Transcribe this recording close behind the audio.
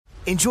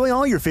Enjoy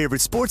all your favorite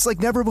sports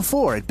like never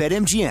before at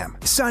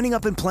BetMGM. Signing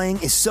up and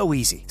playing is so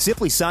easy.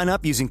 Simply sign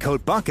up using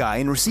code Buckeye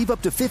and receive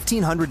up to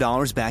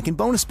 $1,500 back in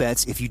bonus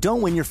bets if you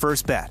don't win your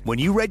first bet. When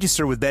you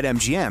register with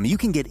BetMGM, you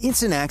can get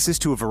instant access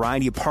to a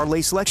variety of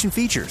parlay selection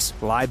features,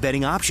 live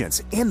betting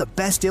options, and the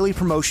best daily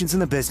promotions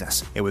in the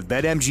business. And with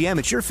BetMGM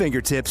at your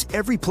fingertips,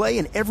 every play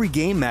and every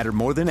game matter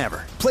more than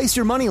ever. Place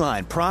your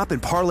moneyline, prop,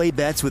 and parlay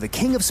bets with the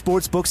king of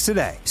sportsbooks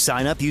today.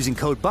 Sign up using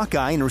code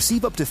Buckeye and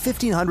receive up to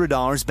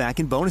 $1,500 back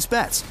in bonus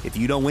bets if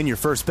you don't win your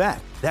first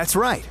bet. That's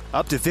right,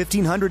 up to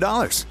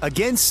 $1,500.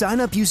 Again, sign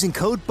up using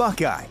code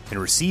Buckeye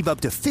and receive up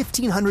to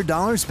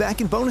 $1,500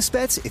 back in bonus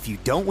bets if you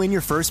don't win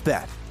your first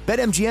bet.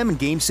 BetMGM and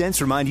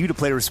GameSense remind you to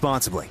play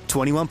responsibly.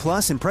 21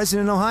 plus and present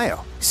in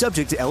Ohio.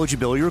 Subject to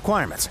eligibility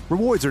requirements.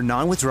 Rewards are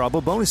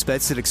non-withdrawable bonus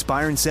bets that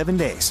expire in 7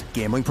 days.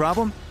 Gambling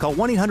problem? Call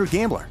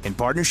 1-800-GAMBLER in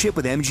partnership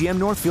with MGM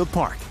Northfield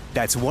Park.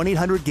 That's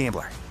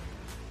 1-800-GAMBLER.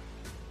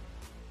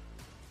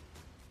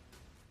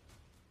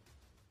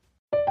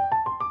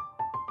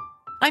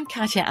 I'm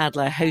Katya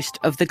Adler, host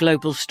of The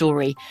Global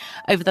Story.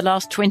 Over the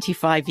last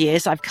 25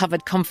 years, I've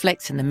covered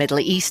conflicts in the Middle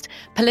East,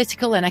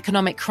 political and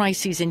economic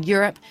crises in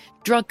Europe,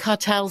 drug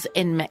cartels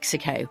in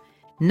Mexico.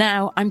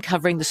 Now I'm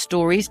covering the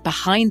stories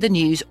behind the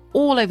news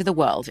all over the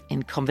world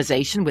in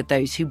conversation with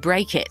those who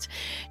break it.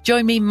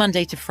 Join me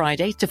Monday to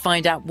Friday to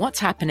find out what's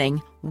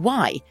happening,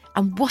 why,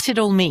 and what it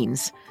all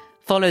means.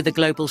 Follow The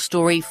Global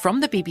Story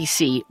from the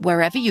BBC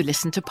wherever you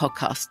listen to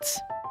podcasts.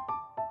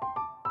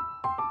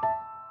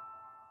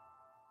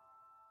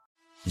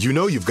 You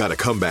know you've got a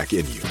comeback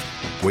in you.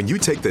 When you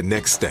take the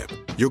next step,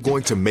 you're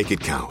going to make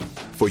it count.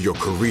 For your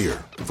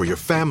career, for your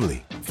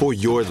family, for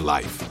your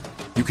life.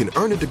 You can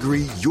earn a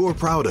degree you're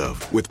proud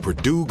of with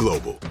Purdue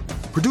Global.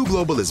 Purdue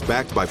Global is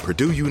backed by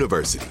Purdue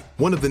University,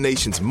 one of the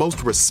nation's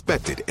most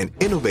respected and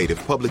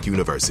innovative public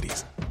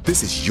universities.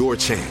 This is your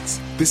chance.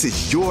 This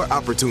is your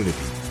opportunity.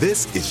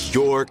 This is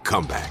your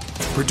comeback.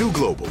 Purdue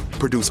Global,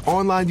 Purdue's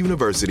online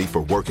university for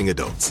working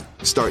adults.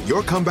 Start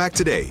your comeback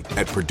today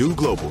at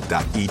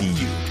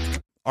purdueglobal.edu.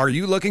 Are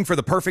you looking for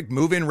the perfect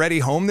move-in ready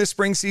home this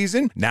spring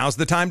season? Now's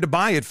the time to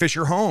buy at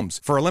Fisher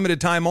Homes. For a limited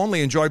time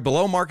only, enjoy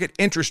below-market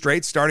interest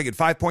rates starting at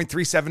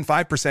 5.375%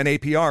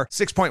 APR,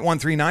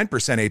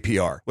 6.139%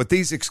 APR. With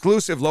these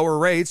exclusive lower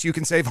rates, you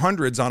can save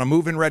hundreds on a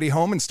move-in ready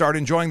home and start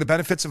enjoying the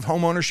benefits of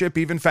home ownership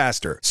even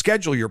faster.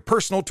 Schedule your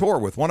personal tour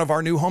with one of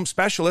our new home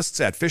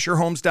specialists at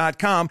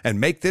FisherHomes.com and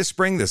make this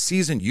spring the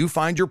season you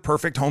find your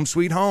perfect home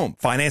sweet home.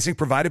 Financing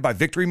provided by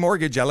Victory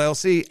Mortgage,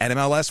 LLC,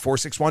 NMLS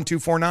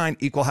 461249,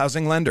 Equal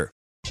Housing Lender.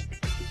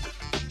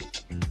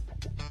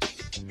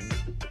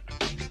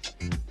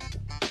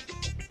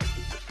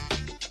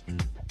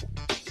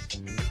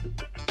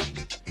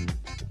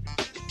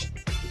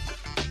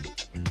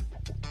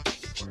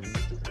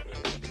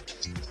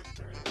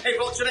 Hey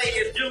folks, today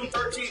is June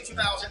 13,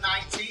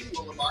 2019.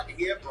 Will Market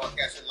here,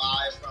 broadcasting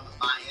live from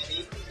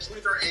Miami.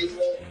 23rd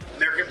Annual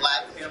American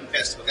Black Film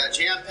Festival. Got a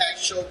jam-packed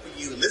show for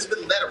you.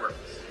 Elizabeth Lederer,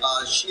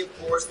 she of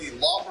course the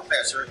law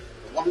professor,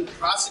 the one who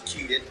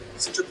prosecuted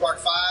Central Park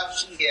 5.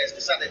 She has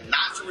decided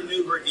not to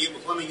renew her deal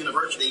with Columbia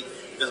University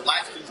because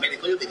black students made it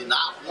clear they did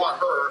not want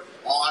her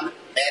on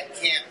that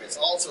campus.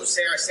 Also,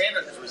 Sarah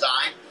Sanders has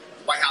resigned,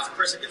 the White House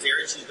press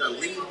secretary. She's going to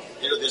leave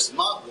this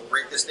month. We'll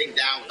break this thing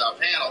down with our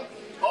panel.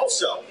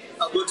 Also,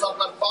 we'll talk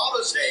about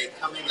Father's Day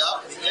coming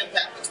up, the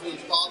impact between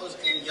fathers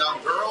and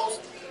young girls.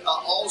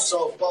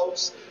 Also,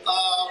 folks,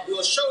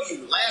 we'll show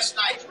you last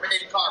night's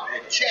red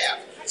carpet, Chaff,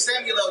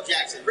 Samuel L.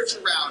 Jackson,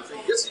 Richard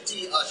Roundtree, Jesse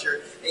T.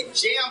 Usher, a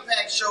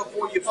jam-packed show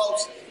for you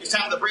folks. It's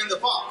time to bring the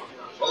funk.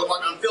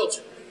 Boulevard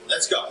Unfiltered.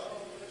 Let's go.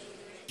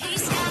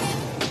 He's got it.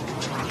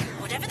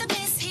 Whatever the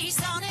miss, he's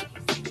on it.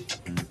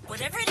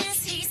 Whatever it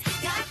is, he's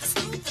got the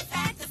scoop, the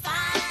fact, the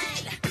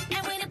find.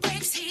 And when it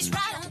breaks, he's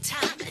right on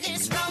time and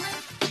it's rolling.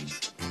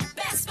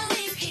 Best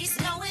believe he's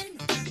knowing.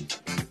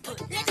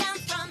 Putting it down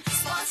from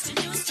sports to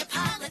news to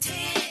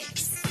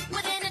politics.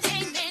 With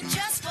entertainment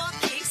just for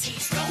kicks,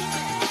 he's rolling.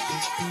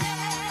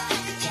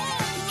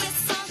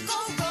 It's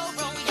Uncle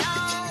Roro,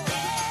 y'all.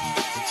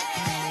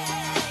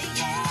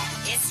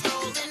 Yeah. It's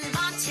Roland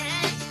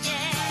Martin,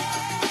 yeah.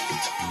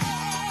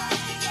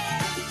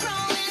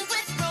 Rolling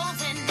with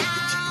Roland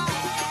now.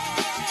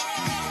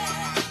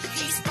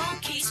 He's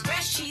funky, he's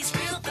fresh, he's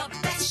real, the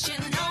best, you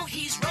know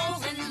he's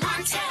Roland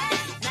Martin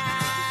now.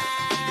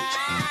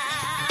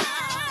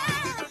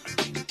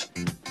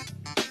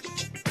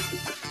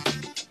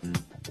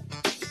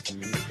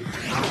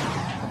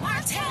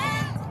 Martin.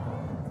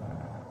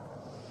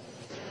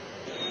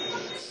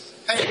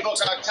 Hey,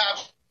 folks, our top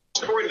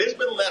story,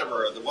 Elizabeth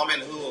Lederer, the woman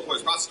who, of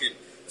course, prosecuted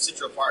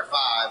Central Park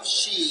 5,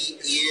 she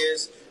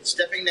is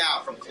stepping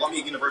down from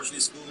Columbia University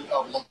School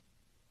of Law.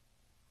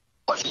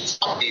 She's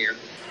out there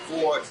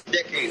for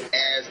decades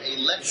as a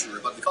lecturer,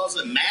 but because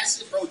of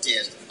massive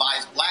protest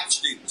by black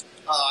students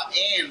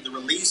and the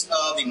release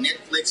of the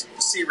Netflix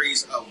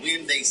series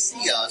When They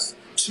See Us,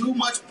 too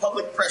much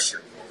public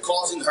pressure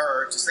causing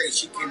her to say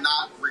she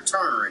cannot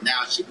return.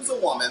 Now, she was a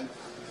woman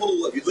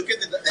who, if you look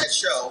at that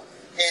show,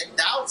 had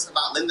doubts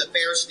about Linda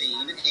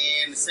Fairstein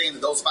and saying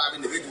that those 5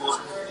 individuals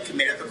committed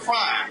committed the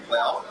crime.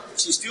 Well,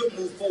 she still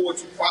moved forward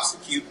to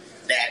prosecute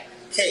that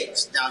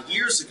case. Now,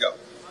 years ago,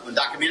 when a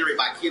documentary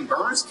by Ken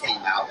Burns came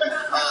out, there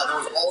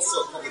was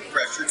also public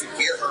pressure to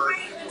get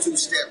her to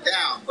step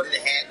down, but it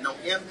had no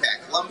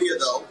impact. Columbia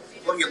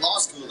Law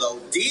School, though,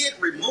 did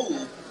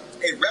remove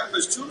a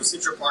reference to the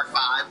Central Park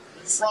Five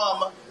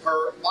from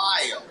her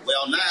bio.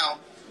 Well, now,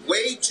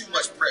 way too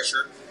much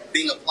pressure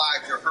being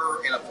applied to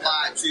her and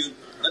applied to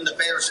Linda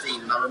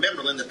Fairstein. Now,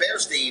 remember, Linda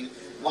Fairstein,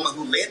 woman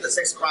who led the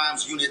sex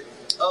crimes unit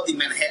of the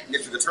Manhattan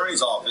District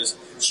Attorney's Office,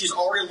 she's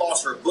already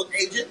lost her book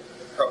agent.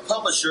 Her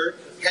publisher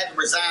had to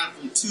resign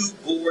from 2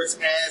 boards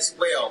as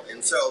well.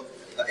 And so,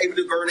 Ava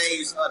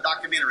DuVernay's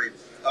documentary,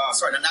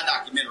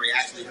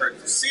 actually her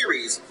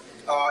series,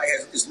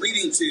 is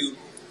leading to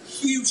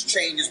huge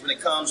changes when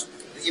it comes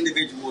to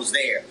individuals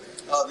there.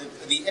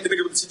 The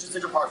individuals in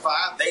Central Park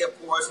Five, they, of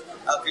course,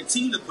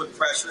 continue to put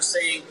pressure,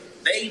 saying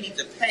they need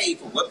to pay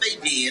for what they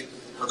did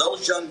for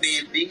those young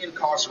men being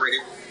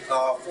incarcerated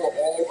for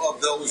all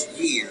of those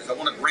years. I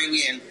want to bring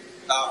in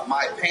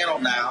my panel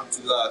now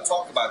to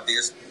talk about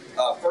this.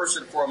 First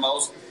and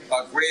foremost,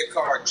 Greg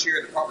Carr, Chair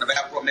of the Department of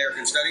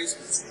Afro-American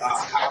Studies,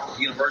 Howard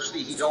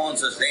University. He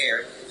joins us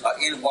there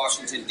in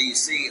Washington,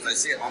 D.C. As I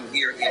said, I'm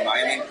here in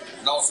Miami.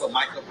 And also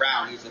Michael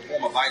Brown. He's the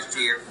former Vice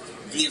Chair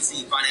of the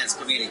DNC Finance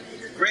Committee.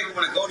 Greg, I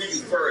want to go to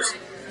you first.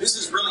 This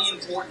is really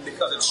important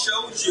because it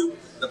shows you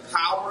the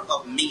power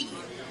of media.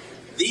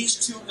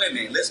 These 2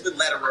 women, Elizabeth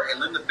Lederer and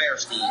Linda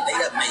Fairstein, they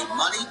have made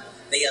money.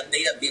 They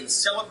have been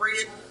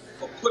celebrated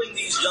for putting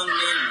these young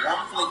men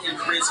wrongfully in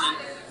prison.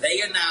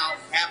 They are now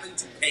having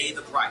to pay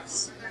the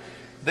price.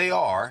 They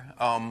are.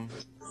 I'm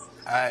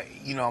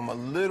a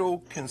little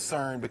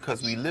concerned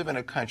because we live in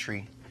a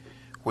country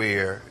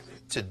where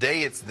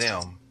today it's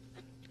them,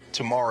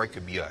 tomorrow it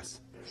could be us.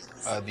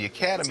 The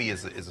Academy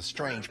is a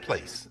strange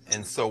place.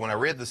 And so when I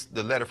read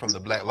the letter from the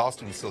Black Law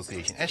Student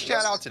Association, and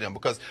shout out to them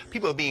because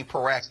people are being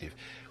proactive.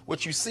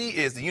 What you see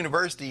is the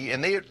university,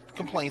 and they had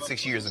complained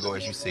 6 years ago,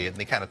 as you said, and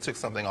they kind of took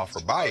something off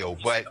her bio.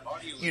 But,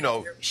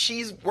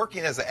 she's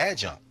working as an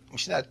adjunct.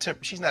 She's not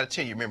a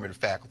tenured member of the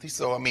faculty.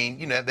 So,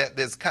 that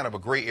there's kind of a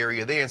gray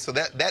area there. And so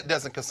that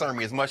doesn't concern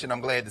me as much, and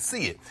I'm glad to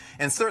see it.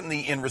 And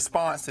certainly in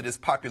response to this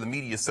popular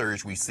media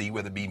surge we see,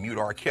 whether it be Mute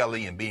R.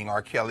 Kelly and Being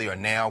R. Kelly, or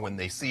now when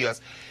they see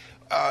us.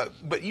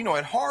 But,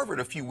 at Harvard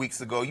a few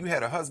weeks ago, you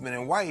had a husband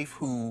and wife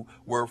who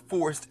were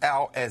forced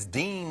out as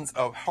deans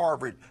of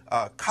Harvard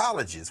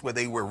colleges, where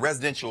they were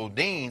residential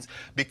deans,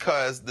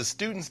 because the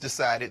students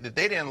decided that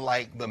they didn't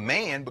like the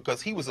man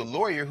because he was a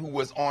lawyer who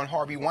was on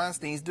Harvey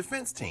Weinstein's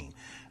defense team.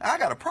 I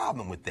got a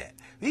problem with that.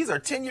 These are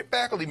tenured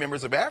faculty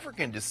members of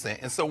African descent,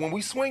 and so when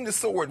we swing the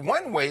sword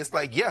one way, it's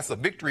like, yes, a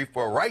victory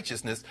for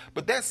righteousness,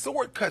 but that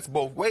sword cuts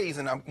both ways,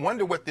 and I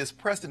wonder what this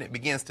precedent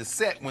begins to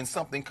set when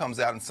something comes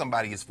out and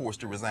somebody is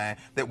forced to resign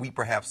that we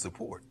perhaps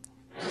support.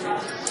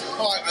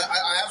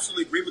 I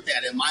absolutely agree with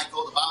that. And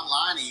Michael, the bottom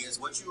line is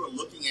what you are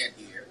looking at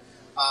here.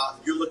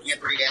 You're looking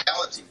at the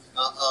reality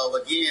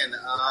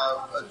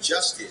of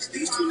justice.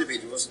 These 2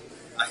 individuals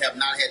have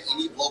not had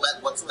any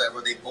blowback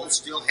whatsoever. They both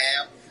still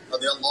have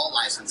their law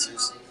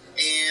licenses.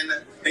 And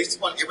based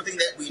upon everything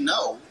that we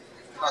know,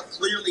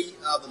 clearly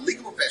the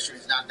legal profession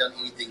has not done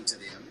anything to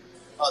them.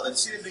 The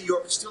city of New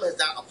York still has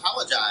not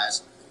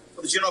apologized.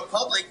 For the general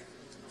public,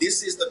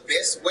 this is the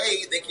best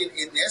way they can,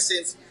 in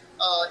essence,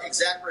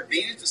 exact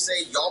revenge to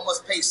say y'all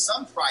must pay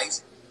some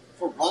price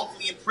for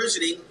wrongfully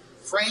imprisoning,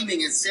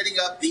 framing, and setting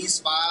up these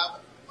 5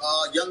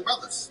 young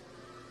brothers.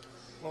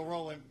 Well,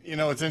 Roland,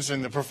 it's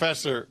interesting. The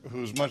professor,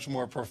 who's much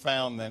more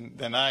profound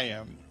than I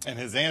am, and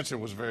his answer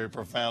was very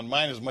profound.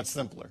 Mine is much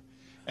simpler.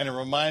 And it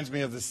reminds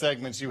me of the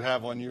segments you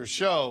have on your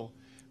show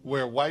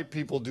where white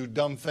people do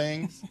dumb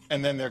things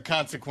and then there are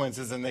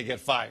consequences and they get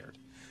fired.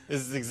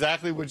 This is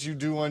exactly what you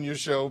do on your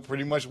show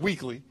pretty much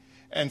weekly.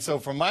 And so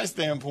from my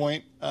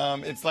standpoint,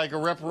 it's like a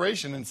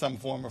reparation in some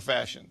form or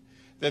fashion,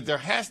 that there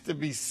has to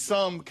be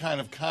some kind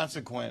of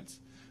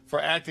consequence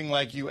for acting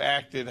like you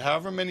acted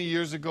however many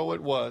years ago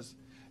it was.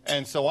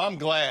 And so I'm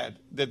glad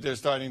that they're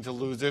starting to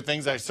lose. There are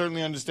things I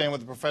certainly understand what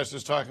the professor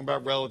is talking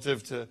about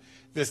relative to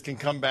this can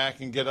come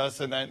back and get us,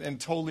 and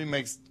totally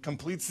makes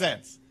complete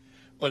sense.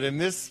 But in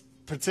this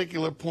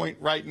particular point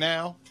right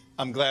now,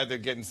 I'm glad they're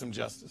getting some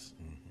justice.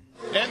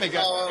 And they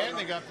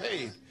got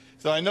paid.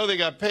 So I know they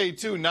got paid,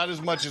 too, not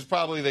as much as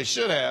probably they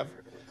should have,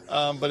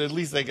 but at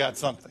least they got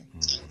something.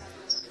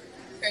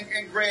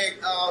 And Greg,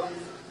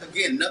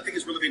 again, nothing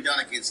has really been done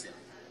against them.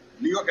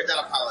 New York has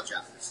not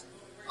apologized.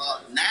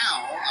 Now,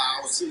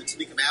 I was seeing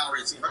Tamika Mallory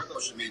and seeing her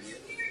social media.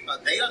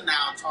 They are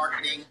now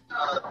targeting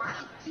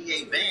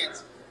D.A.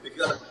 Vance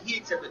because he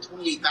accepted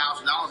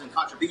 $28,000 in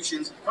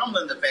contributions from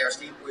Linda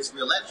Fairstein for his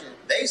reelection.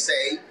 They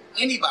say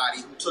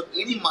anybody who took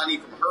any money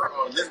from her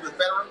or Elizabeth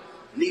Lederer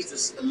needs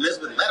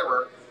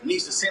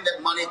to send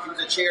that money, give it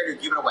to charity, or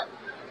give it away.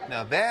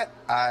 Now that,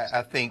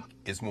 I think,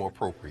 is more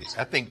appropriate.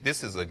 I think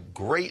this is a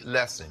great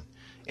lesson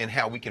in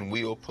how we can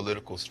wield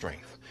political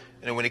strength.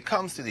 And when it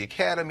comes to the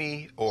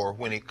academy, or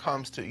when it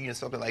comes to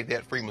something like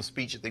that, freedom of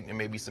speech, I think there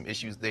may be some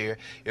issues there.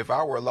 If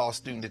I were a law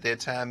student at that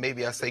time,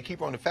 maybe I say, keep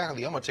her on the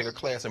faculty. I'm going to take a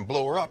class and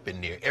blow her up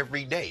in there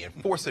every day and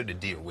force her to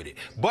deal with it.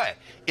 But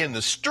in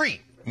the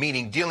street,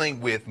 meaning dealing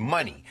with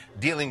money,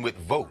 dealing with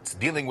votes,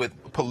 dealing with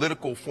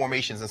political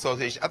formations and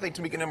associations, I think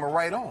Tamika and them are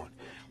right on.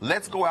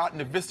 Let's go out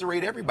and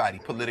eviscerate everybody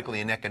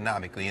politically and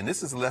economically. And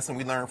this is a lesson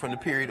we learned from the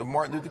period of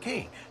Martin Luther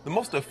King. The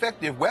most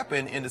effective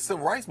weapon in the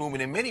civil rights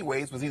movement in many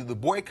ways was either the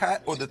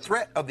boycott or the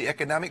threat of the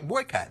economic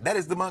boycott. That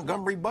is the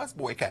Montgomery bus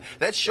boycott.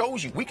 That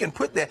shows you we can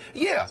put that,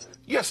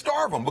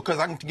 starve them, because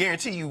I can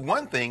guarantee you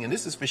one thing, and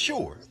this is for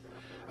sure.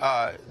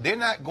 They're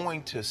not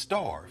going to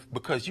starve,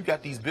 because you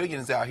got these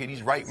billionaires out here,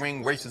 these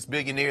right-wing racist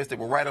billionaires that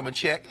will write them a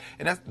check,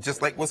 and that's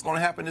just like what's going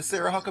to happen to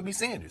Sarah Huckabee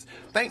Sanders.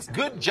 Thanks,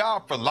 good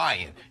job for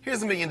lying.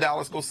 Here's $1 million,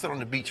 go sit on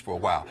the beach for a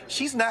while.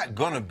 She's not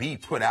going to be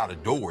put out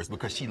of doors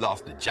because she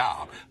lost a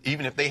job,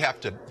 even if they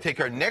have to take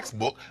her next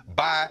book,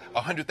 buy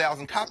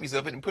 100,000 copies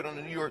of it and put it on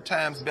the New York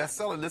Times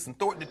bestseller list and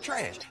throw it in the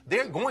trash.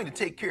 They're going to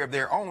take care of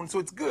their own, so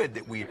it's good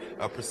that we're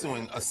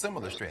pursuing a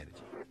similar strategy.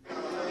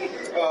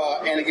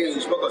 And again, we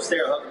spoke of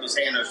Sarah Huckabee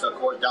Sanders. Of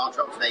course, Donald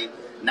Trump today,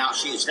 now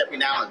she is stepping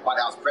down as White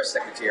House press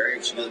secretary,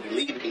 and she's going to be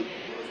leaving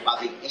by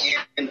the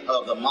end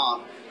of the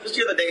month. Just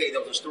the other day,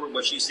 there was a story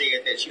where she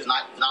said that she's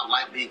not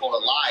like being called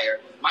a liar.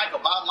 Michael,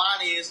 bottom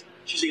line is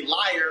she's a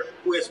liar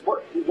who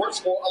works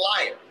for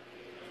a liar.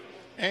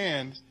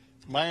 And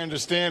my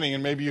understanding,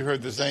 and maybe you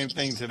heard the same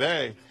thing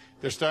today,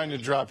 they're starting to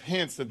drop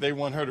hints that they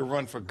want her to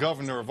run for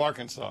governor of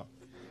Arkansas.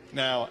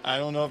 Now, I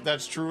don't know if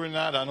that's true or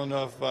not. I don't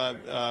know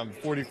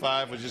if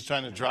 45 was just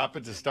trying to drop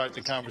it to start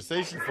the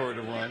conversation for her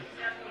to run.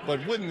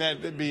 But wouldn't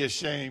that be a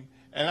shame?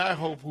 And I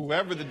hope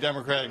whoever the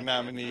Democratic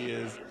nominee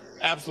is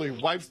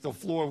absolutely wipes the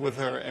floor with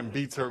her and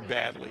beats her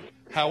badly.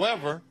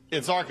 However,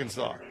 it's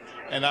Arkansas.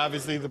 And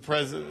obviously the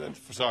president,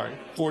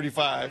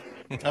 45,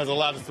 has a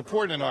lot of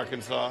support in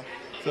Arkansas.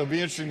 So it'll be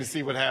interesting to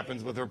see what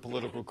happens with her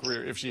political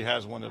career, if she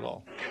has one at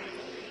all.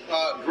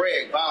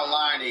 Greg, bottom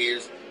line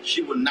is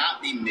she will not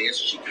be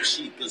missed.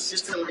 She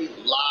consistently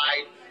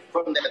lied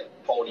from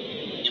that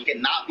podium,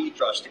 cannot be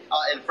trusted.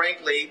 And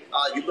frankly,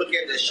 you look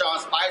at this, Sean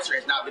Spicer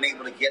has not been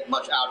able to get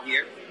much out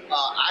here.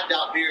 I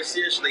doubt very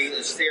seriously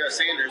that Sarah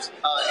Sanders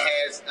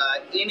has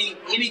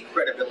any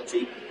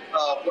credibility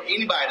for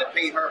anybody to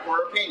pay her for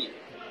her opinion.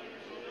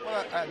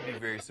 Well, I'd be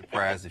very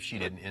surprised if she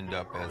didn't end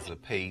up as a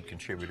paid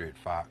contributor at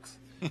Fox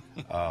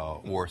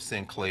or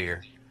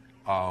Sinclair.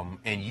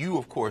 And you,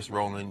 of course,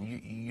 Roland,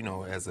 you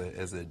know, as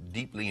a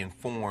deeply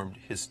informed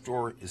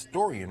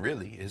historian,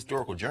 really, a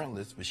historical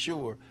journalist for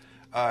sure,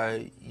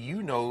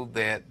 you know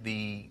that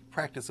the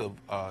practice of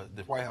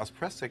the White House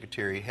press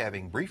secretary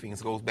having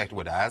briefings goes back to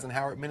the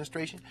Eisenhower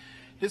administration.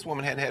 This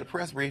woman hadn't had a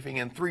press briefing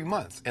in 3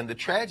 months. And the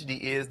tragedy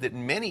is that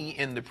many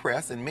in the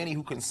press and many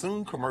who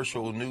consume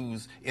commercial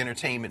news,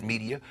 entertainment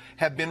media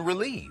have been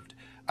relieved.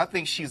 I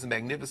think she's a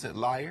magnificent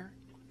liar.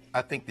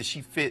 I think that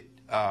she fit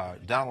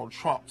Donald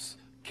Trump's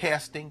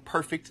casting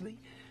perfectly,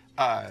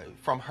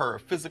 from her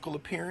physical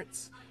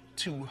appearance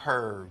to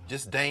her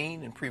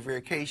disdain and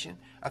prevarication.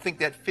 I think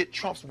that fit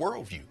Trump's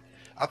worldview.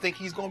 I think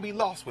he's going to be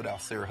lost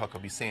without Sarah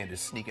Huckabee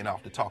Sanders sneaking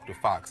off to talk to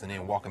Fox and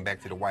then walking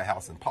back to the White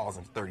House and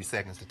pausing for 30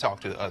 seconds to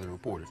talk to the other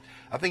reporters.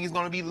 I think he's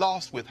going to be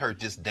lost with her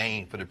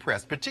disdain for the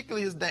press,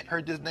 particularly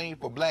her disdain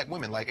for black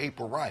women like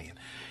April Ryan.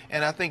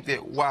 And I think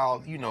that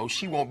while, you know,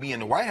 she won't be in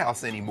the White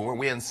House anymore,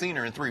 we haven't seen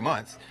her in 3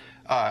 months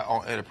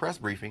at a press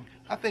briefing,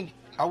 I think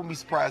I wouldn't be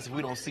surprised if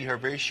we don't see her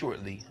very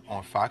shortly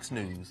on Fox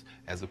News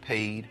as a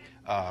paid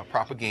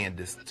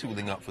propagandist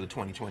tooling up for the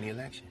 2020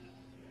 election.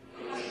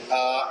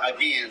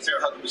 Again, Sarah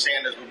Huckabee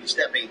Sanders will be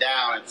stepping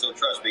down, and so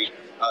trust me,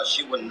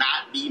 she will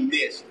not be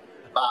missed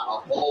by a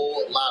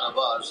whole lot of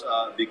us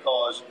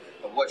because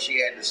of what she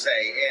had to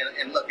say.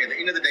 And look, at the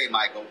end of the day,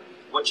 Michael,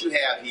 what you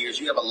have here is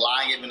you have a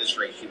lying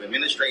administration. You have an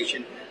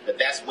administration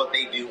that's what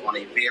they do on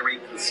a very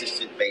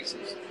consistent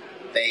basis.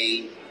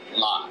 They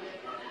lie.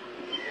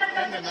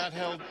 And they're not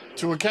held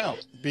to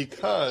account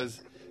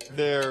because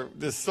they're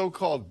this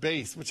so-called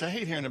base, which I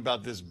hate hearing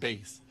about this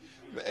base.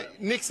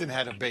 Nixon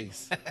had a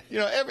base. You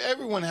know,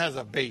 everyone has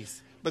a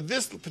base. But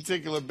this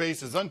particular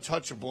base is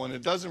untouchable, and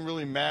it doesn't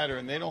really matter,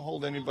 and they don't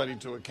hold anybody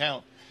to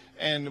account.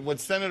 And what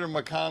Senator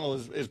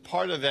McConnell is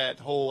part of that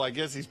whole, I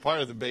guess he's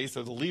part of the base,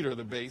 or the leader of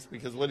the base,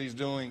 because what he's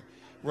doing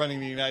running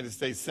the United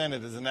States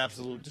Senate is an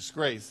absolute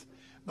disgrace.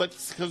 But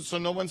so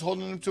no one's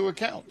holding him to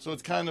account. So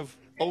it's kind of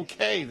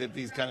okay that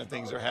these kind of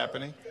things are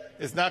happening.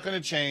 It's not going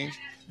to change.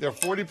 There are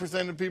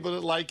 40% of people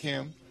that like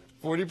him,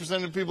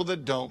 40% of people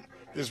that don't.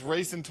 This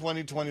race in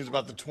 2020 is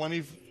about the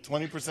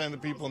 20% of the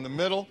people in the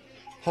middle.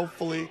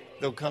 Hopefully,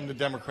 they'll come to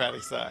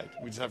Democratic side.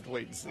 We just have to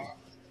wait and see.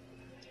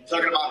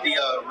 Talking about the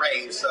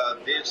race,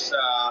 this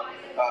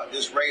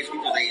race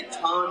features a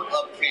ton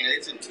of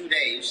candidates in 2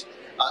 days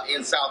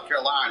in South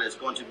Carolina. It's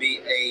going to be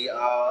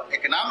a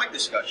economic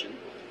discussion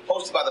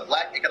hosted by the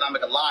Black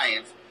Economic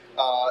Alliance.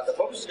 The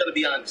focus is going to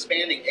be on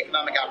expanding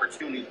economic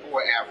opportunities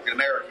for African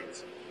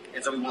Americans.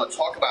 And so we want to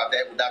talk about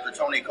that with Dr.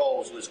 Tony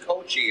Coles, who is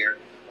co-chair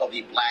of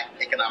the Black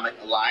Economic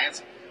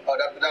Alliance.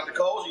 Dr.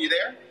 Coles, are you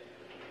there?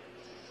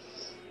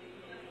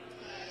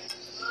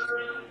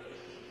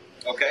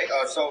 Okay,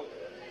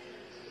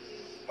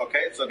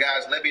 so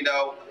guys, let me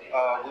know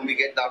when we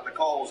get Dr.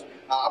 Coles.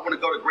 I'm going to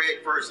go to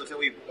Greg first until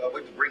we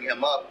wait to bring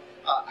him up.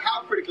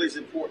 How critically is it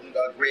important,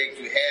 Greg,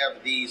 to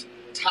have these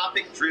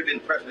topic-driven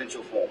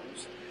presidential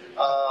forums,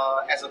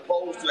 as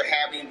opposed to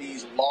having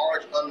these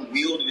large,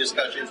 unwieldy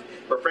discussions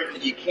where, frankly,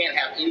 you can't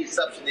have any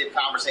substantive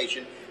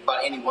conversation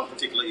about any one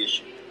particular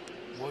issue?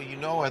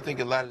 Well, I think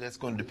a lot of that's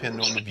going to depend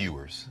on the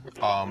viewers.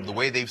 The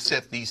way they've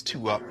set these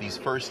two up, these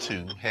first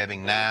two,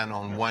 having 9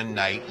 on one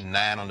night and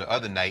 9 on the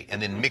other night,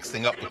 and then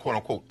mixing up the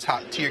quote-unquote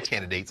top-tier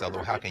candidates,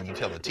 although how can you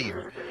tell a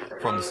tier,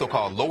 from the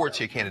so-called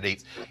lower-tier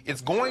candidates,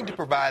 it's going to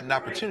provide an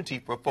opportunity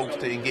for folks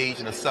to engage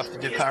in a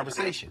substantive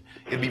conversation.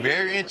 It'd be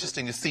very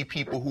interesting to see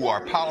people who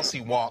are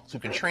policy wonks, who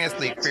can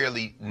translate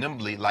fairly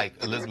nimbly,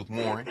 like Elizabeth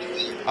Warren,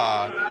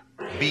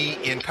 be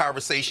in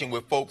conversation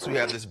with folks who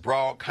have this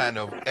broad kind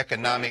of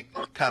economic,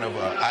 kind of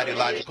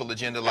ideological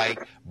agenda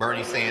like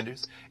Bernie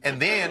Sanders, and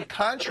then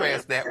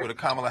contrast that with a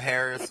Kamala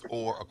Harris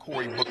or a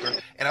Cory Booker.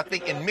 And I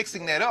think in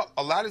mixing that up,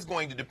 a lot is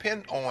going to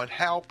depend on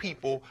how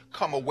people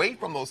come away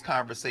from those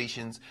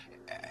conversations,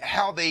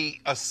 how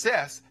they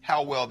assess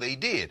how well they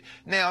did.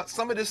 Now,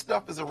 some of this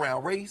stuff is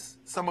around race,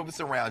 some of it's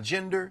around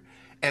gender,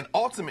 and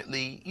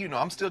ultimately,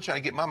 I'm still trying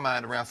to get my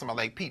mind around somebody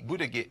like Pete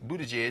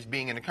Buttigieg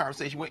being in a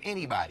conversation with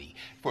anybody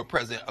for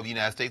president of the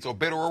United States, or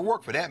better or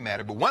worse for that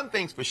matter. But one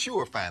thing's for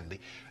sure, finally,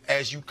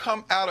 as you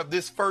come out of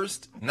this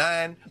first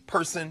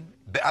 9-person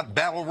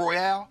battle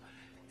royale,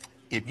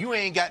 if you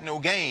ain't got no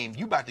game,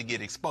 you about to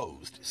get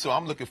exposed. So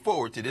I'm looking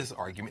forward to this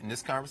argument and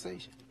this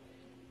conversation.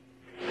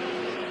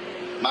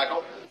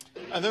 Michael?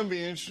 I think it'd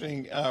be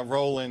interesting,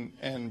 Roland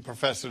and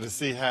Professor, to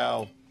see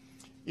how,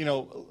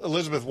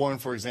 Elizabeth Warren,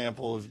 for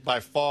example, is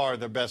by far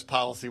the best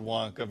policy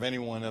wonk of any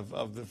one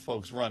of the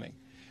folks running.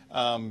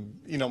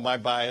 My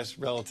bias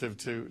relative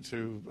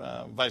to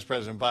Vice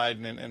President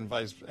Biden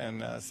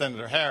and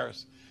Senator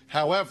Harris.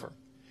 However,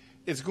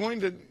 it's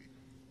going to,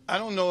 I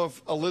don't know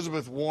if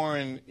Elizabeth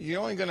Warren, you're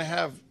only going to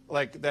have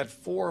like that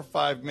 4 or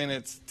 5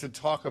 minutes to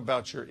talk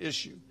about your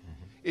issue.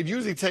 It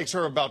usually takes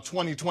her about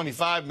 20,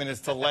 25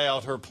 minutes to lay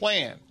out her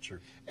plan. True.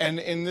 And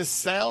in this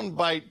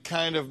soundbite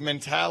kind of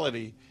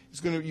mentality,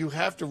 you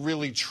have to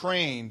really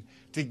train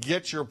to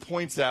get your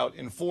points out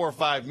in 4 or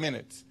 5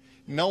 minutes,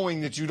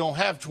 knowing that you don't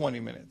have 20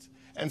 minutes.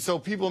 And so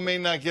people may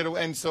not get,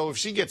 and so if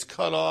she gets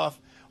cut off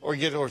or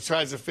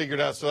tries to figure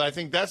it out, so I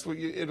think that's what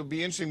it'll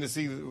be interesting to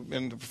see,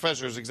 and the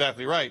professor is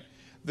exactly right.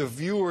 The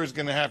viewer is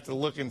going to have to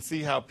look and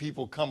see how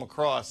people come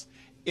across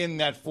in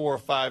that 4 or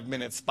 5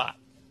 minute spot.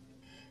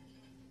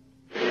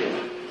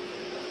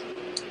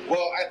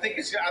 Well, I think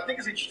it's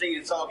interesting.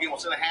 It's all again.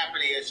 What's going to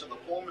happen is, so the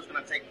forum is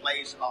going to take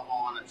place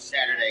on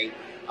Saturday,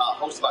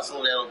 hosted by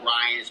Soledad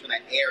O'Brien. It's going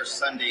to air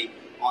Sunday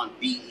on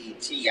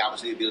BET.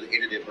 Obviously, it'll be the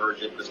edited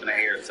version, but it's going to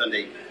air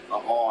Sunday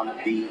on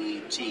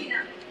BET.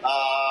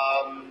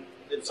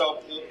 And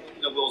so,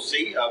 we'll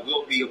see.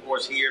 We'll be, of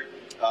course, here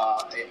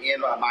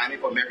in Miami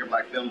for American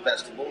Black Film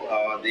Festival.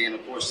 Then,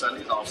 of course,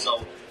 Sunday is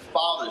also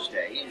Father's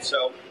Day, and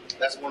so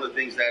that's one of the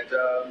things that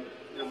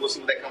we'll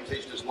see what that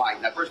conversation is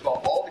like. Now, first of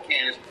all the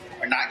candidates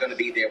are not going to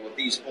be there with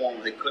these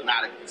forums. They could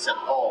not accept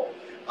all.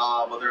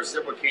 But there are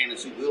several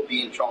candidates who will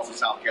be in Charleston,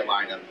 South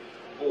Carolina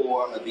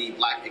for the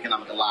Black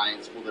Economic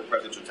Alliance for the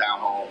presidential town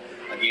hall.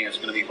 Again, it's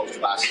going to be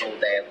hosted by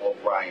Soledad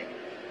O'Brien.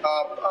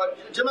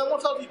 Gentlemen, I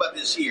want to talk to you about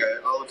this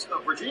here.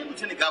 Virginia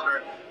Lieutenant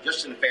Governor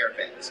Justin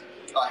Fairfax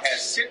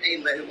has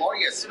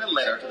already sent a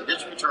letter to the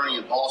district attorney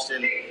in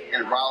Boston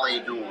and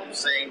Raleigh-Durham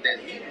saying that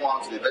he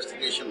wants an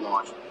investigation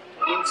launched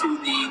into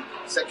the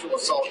sexual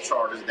assault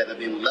charges that have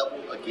been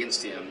leveled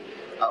against him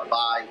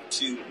by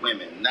 2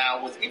 women.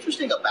 Now, what's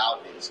interesting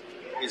about this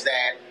is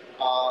that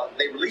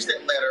they released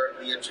that letter.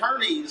 The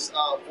attorneys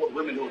for the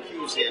women who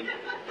accused him,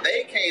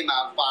 they came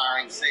out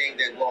firing, saying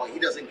that, well, he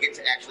doesn't get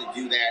to actually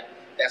do that.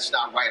 That's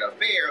not right or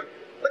fair.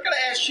 But I got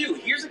to ask you,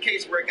 here's a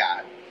case where a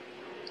guy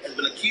has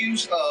been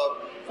accused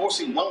of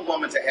forcing one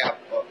woman to have,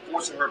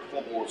 forcing her to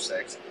perform oral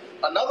sex,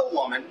 another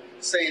woman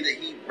saying that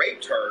he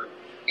raped her,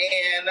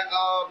 and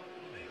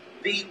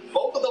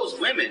both of those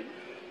women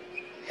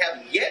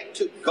have yet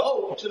to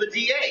go to the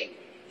DA,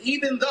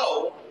 even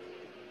though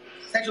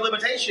statute of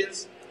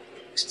limitations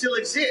still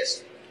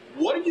exist.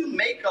 What do you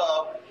make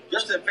of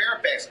Justin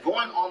Fairfax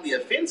going on the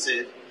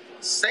offensive,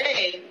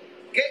 saying,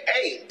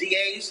 hey,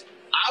 DAs,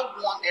 I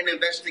want an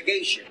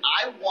investigation.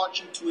 I want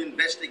you to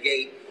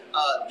investigate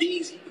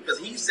these, because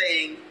he's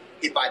saying,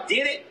 if I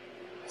did it,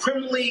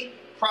 criminally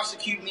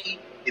prosecute me.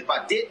 If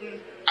I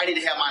didn't, I need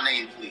to have my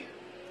name cleared.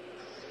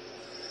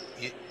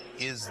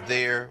 Is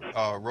there,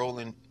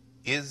 Roland,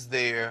 is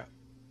there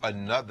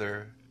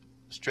another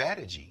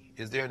strategy?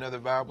 Is there another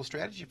viable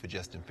strategy for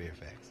Justin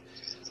Fairfax?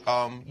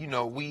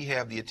 We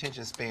have the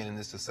attention span in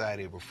this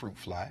society of a fruit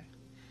fly.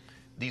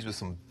 These were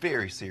some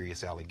very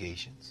serious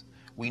allegations.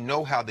 We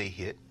know how they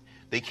hit.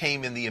 They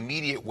came in the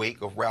immediate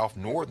wake of Ralph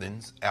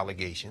Northen's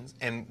allegations,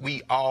 and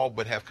we all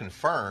but have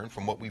confirmed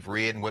from what we've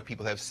read and what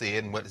people have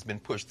said and what has been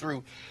pushed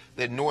through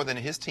that Northen and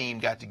his team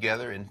got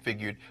together and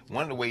figured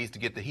one of the ways to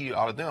get the heat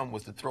out of them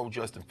was to throw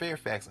Justin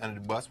Fairfax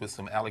under the bus with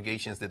some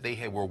allegations that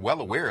they were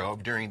well aware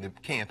of during the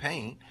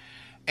campaign.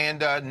 And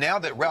now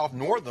that Ralph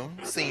Northam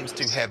seems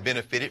to have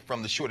benefited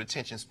from the short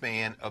attention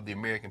span of the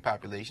American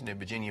population, and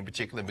Virginia in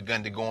particular,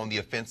 begun to go on the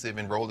offensive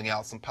and rolling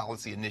out some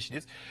policy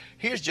initiatives,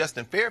 here's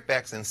Justin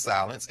Fairfax in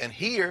silence, and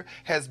here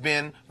has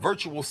been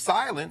virtual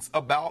silence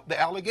about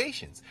the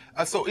allegations.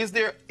 So is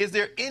there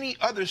any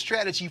other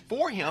strategy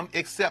for him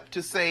except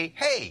to say,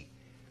 hey,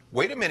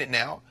 wait a minute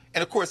now?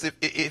 And of course,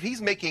 if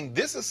he's making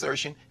this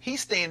assertion, he's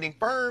standing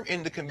firm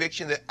in the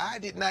conviction that I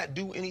did not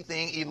do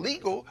anything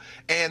illegal,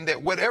 and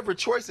that whatever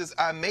choices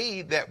I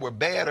made that were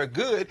bad or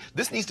good,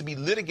 this needs to be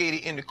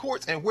litigated in the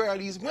courts. And where are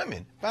these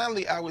women?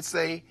 Finally, I would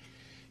say,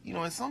 you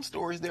know, in some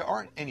stories, there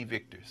aren't any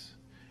victors.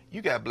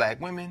 You got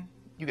black women,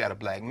 you got a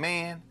black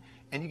man,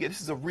 and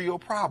this is a real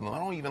problem. I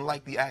don't even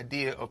like the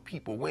idea of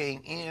people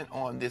weighing in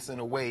on this in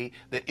a way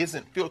that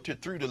isn't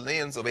filtered through the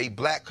lens of a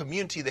black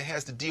community that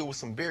has to deal with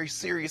some very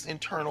serious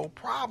internal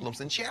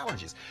problems and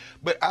challenges.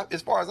 But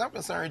as far as I'm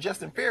concerned,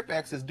 Justin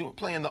Fairfax is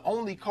playing the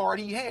only card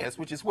he has,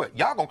 which is what?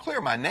 Y'all gonna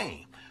clear my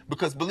name.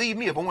 Because believe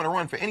me, if I want to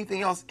run for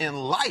anything else in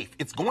life,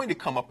 it's going to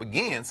come up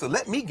again. So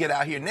let me get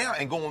out here now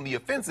and go on the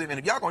offensive. And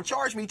if y'all going to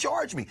charge me,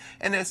 charge me.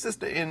 And that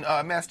sister in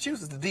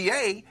Massachusetts, the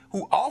DA,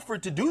 who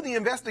offered to do the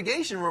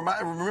investigation,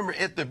 remember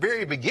at the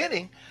very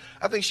beginning,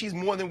 I think she's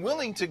more than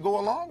willing to go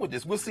along with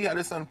this. We'll see how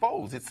this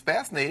unfolds. It's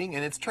fascinating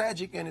and it's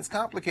tragic and it's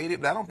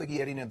complicated, but I don't think he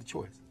had any other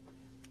choice.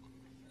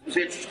 It's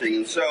interesting.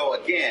 And so,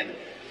 again,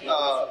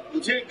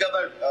 Lieutenant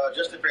Governor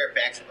Justin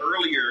Fairfax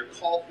earlier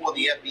called for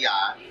the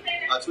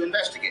FBI to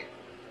investigate.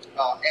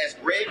 As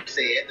Greg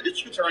said, the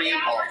district attorney in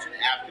Boston,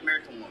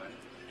 African-American woman,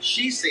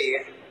 she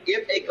said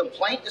if a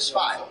complaint is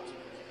filed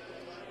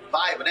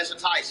by Vanessa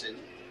Tyson,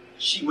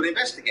 she would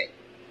investigate.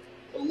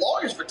 The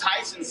lawyers for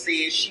Tyson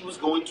said she was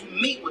going to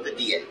meet with the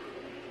DA.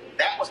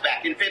 That was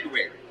back in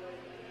February.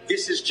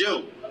 This is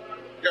June.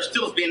 There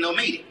still has been no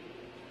meeting.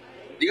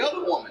 The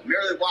other woman,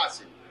 Marilyn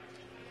Watson,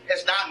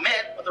 has not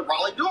met with the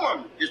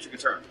Raleigh-Durham district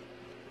attorney,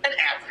 an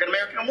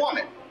African-American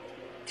woman.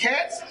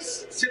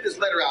 Katz sent this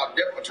letter out.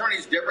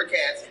 Attorneys Deborah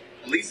Katz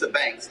and Lisa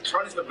Banks,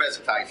 attorneys for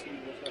Vanessa Tyson,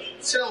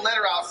 sent a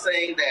letter out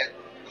saying that,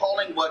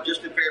 calling what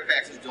Justin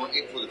Fairfax is doing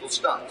a political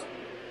stunt,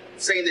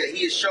 saying that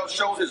he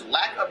shows his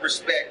lack of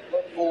respect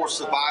for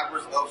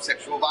survivors of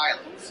sexual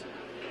violence.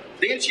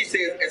 Then she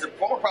says, as a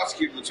former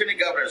prosecutor, Lieutenant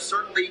Governor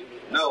certainly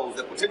knows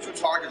that potential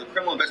charges of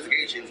criminal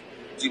investigations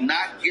do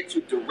not get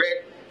to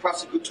direct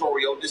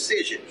prosecutorial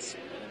decisions.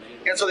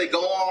 And so they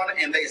go on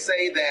and they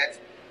say that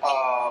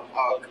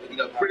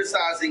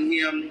criticizing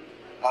him,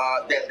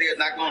 that they're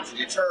not going to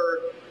deter,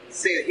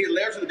 said his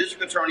letter to the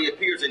district attorney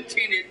appears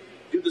intended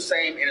to do the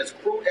same in its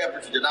crude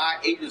effort to deny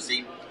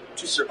agency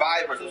to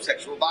survivors of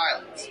sexual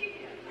violence.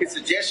 His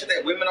suggestion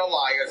that women are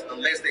liars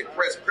unless they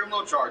press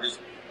criminal charges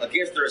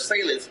against their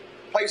assailants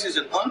places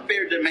an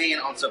unfair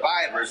demand on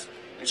survivors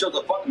and shows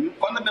a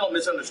fundamental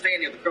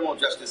misunderstanding of the criminal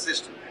justice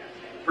system.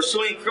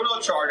 Pursuing criminal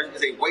charges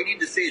is a weighty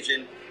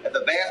decision that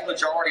the vast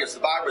majority of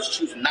survivors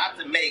choose not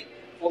to make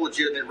for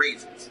legitimate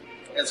reasons.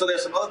 And so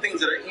there's some other things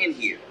that are in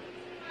here.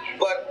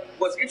 But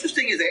what's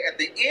interesting is that at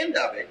the end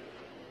of it,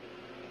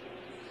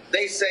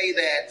 they say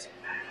that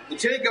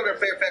Lieutenant Governor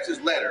Fairfax's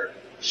letter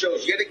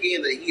shows yet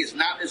again that he is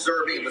not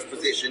deserving of his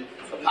position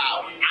of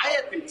power. I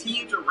have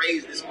continued to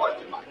raise this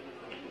question, Mike,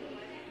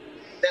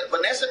 that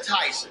Vanessa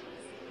Tyson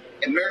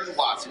and Marilyn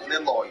Watson and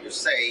their lawyers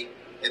say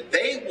that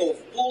they will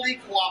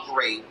fully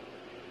cooperate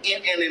in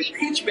an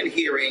impeachment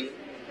hearing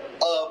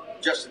of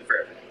Justin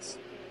Fairfax.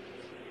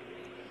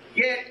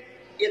 Yet,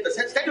 if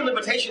the statute of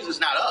limitations is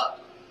not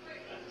up,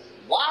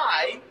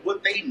 why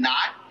would they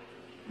not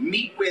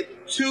meet with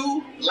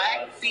two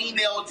black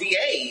female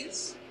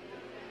DAs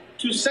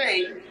to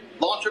say,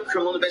 launch a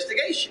criminal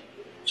investigation?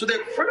 So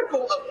they're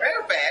critical of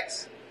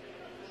Fairfax,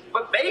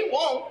 but they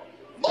won't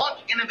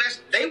launch an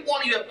investigation. They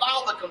won't even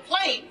file the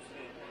complaint.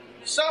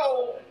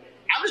 So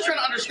I'm just trying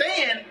to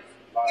understand,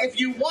 if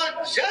you want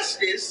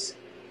justice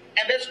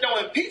and there's no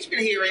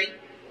impeachment hearing,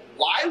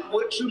 why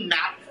would you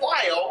not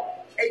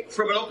file a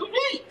criminal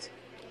complaint?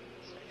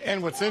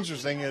 And what's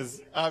interesting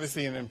is,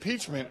 obviously, an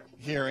impeachment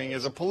hearing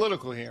is a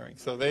political hearing.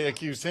 So they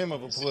accuse him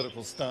of a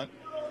political stunt,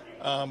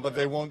 but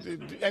they won't.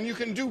 And you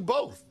can do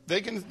both.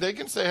 They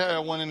can say, hey, I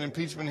want an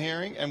impeachment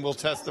hearing and we'll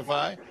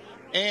testify,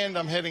 and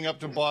I'm heading up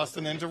to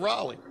Boston and to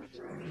Raleigh.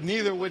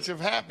 Neither of which have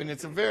happened.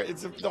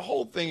 The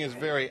whole thing is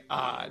very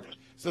odd.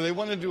 So they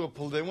want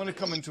to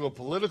come into a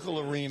political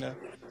arena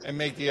and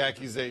make the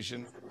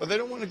accusation, but they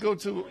don't want to go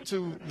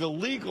to the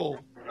legal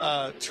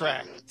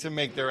track to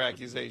make their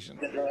accusation.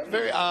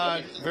 Very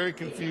odd, very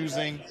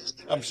confusing.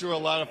 I'm sure a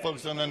lot of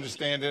folks don't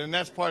understand it, and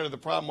that's part of the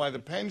problem why the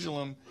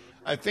pendulum,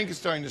 I think, is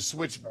starting to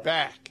switch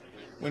back.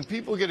 When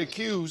people get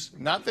accused,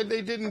 not that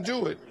they didn't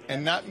do it,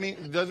 and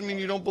doesn't mean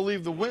you don't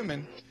believe the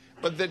women,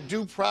 but that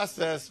due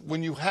process,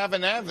 when you have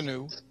an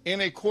avenue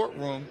in a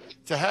courtroom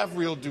to have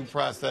real due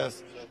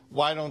process,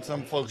 why don't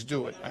some folks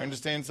do it? I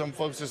understand some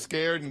folks are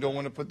scared and don't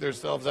want to put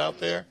themselves out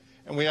there,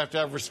 and we have to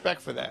have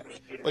respect for that.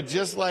 But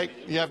just like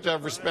you have to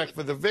have respect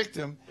for the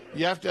victim,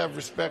 you have to have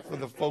respect for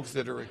the folks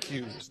that are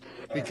accused,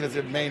 because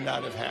it may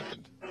not have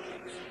happened.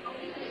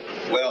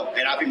 Well,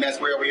 and I think that's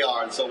where we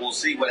are, and so we'll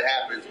see what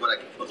happens. But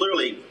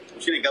clearly,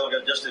 Lieutenant Governor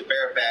Justin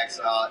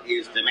Fairfax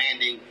is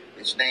demanding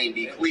his name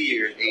be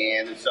cleared,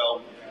 and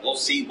so we'll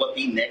see what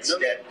the next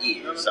step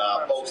is.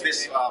 Folks,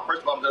 first of all,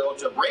 I'm going to go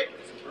to a break.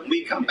 When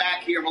we come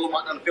back here, Roland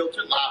Martin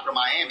Unfiltered, live from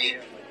Miami,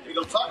 we're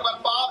going to talk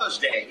about Father's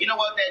Day. You know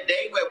what, that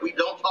day where we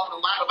don't talk a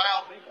lot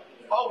about?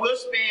 Oh, we'll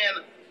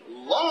spend a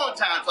long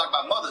time talking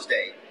about Mother's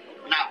Day,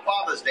 not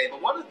Father's Day.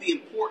 But what is the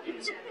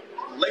important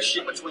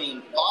relationship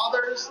between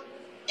fathers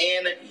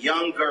and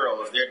young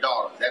girls, their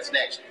daughters? That's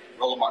next.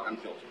 Roland Martin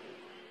Unfiltered.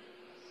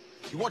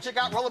 You want to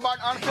check out Roland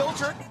Martin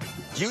Unfiltered?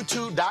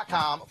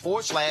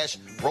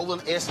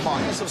 YouTube.com/Roland S.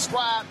 Martin. And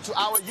subscribe to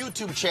our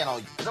YouTube channel.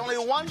 There's only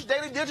one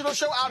daily digital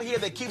show out here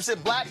that keeps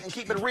it black and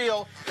keep it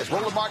real. It's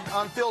Roland Martin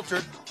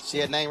Unfiltered. See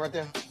that name right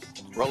there?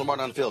 Roland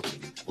Martin Unfiltered.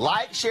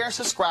 Like, share, and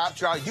subscribe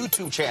to our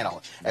YouTube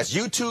channel. That's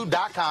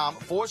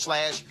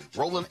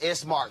YouTube.com/Roland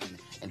S. Martin.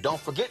 And don't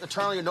forget to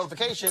turn on your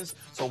notifications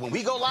so when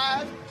we go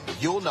live,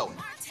 you'll know it.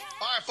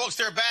 All right, folks,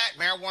 they're back.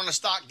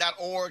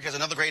 MarijuanaStock.org has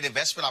another great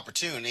investment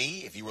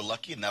opportunity. If you were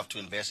lucky enough to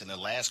invest in their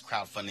last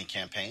crowdfunding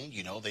campaign,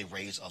 you know they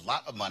raised a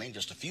lot of money in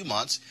just a few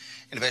months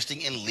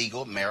investing in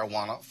legal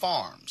marijuana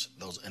farms.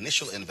 Those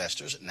initial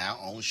investors now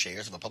own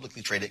shares of a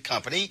publicly traded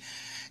company.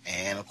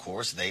 And, of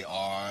course, they're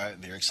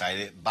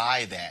excited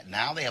by that.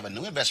 Now they have a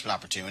new investment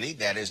opportunity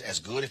that is as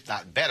good, if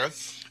not better,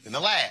 than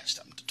the last.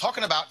 I'm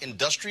talking about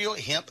industrial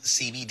hemp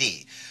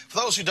CBD. For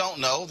those who don't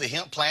know, the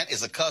hemp plant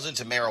is a cousin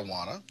to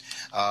marijuana,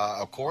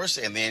 of course,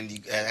 and then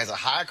it has a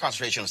higher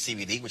concentration of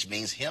CBD, which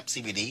means hemp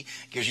CBD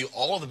gives you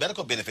all of the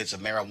medical benefits of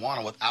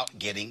marijuana without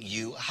getting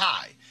you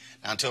high.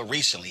 Now, until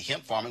recently,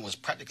 hemp farming was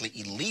practically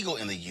illegal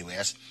in the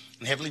U.S.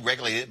 and heavily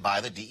regulated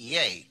by the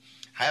DEA.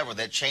 However,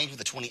 that changed with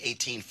the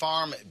 2018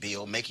 Farm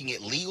Bill, making it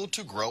legal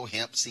to grow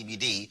hemp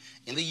CBD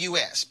in the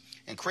U.S.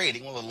 and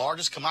creating one of the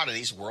largest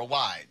commodities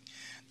worldwide.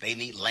 They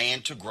need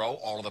land to grow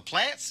all of the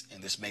plants,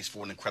 and this makes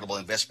for an incredible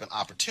investment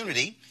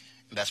opportunity.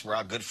 And that's where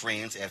our good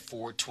friends at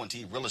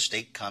 420 Real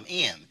Estate come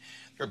in.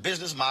 Their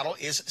business model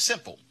is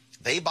simple.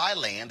 They buy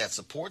land that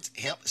supports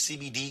hemp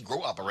CBD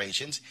grow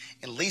operations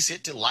and lease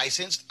it to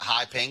licensed,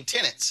 high-paying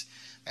tenants.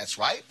 That's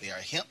right, they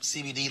are hemp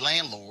CBD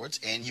landlords,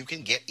 and you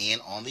can get in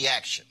on the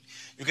action.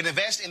 You can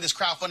invest in this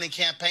crowdfunding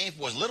campaign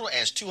for as little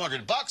as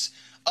 $200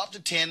 up to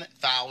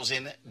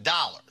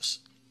 $10,000.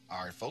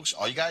 All right, folks,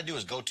 all you got to do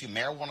is go to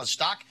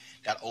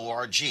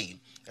marijuanastock.org.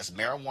 That's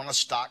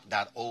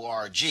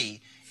marijuanastock.org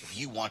if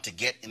you want to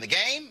get in the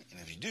game. And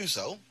if you do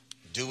so,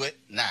 do it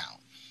now.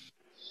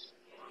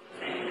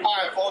 All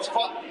right, folks,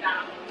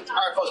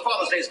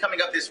 Father's Day is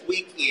coming up this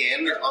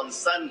weekend on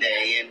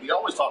Sunday, and we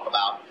always talk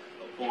about,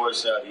 of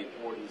course, the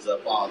importance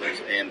of fathers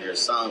and their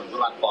sons,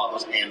 like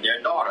fathers and their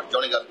daughters.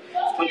 Joining us is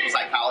clinical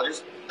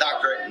psychologist,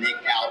 Dr. Nick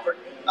Alford.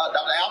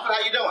 Dr. Alford,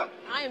 how you doing?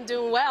 I am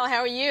doing well. How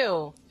are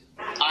you?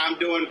 I'm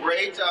doing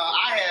great.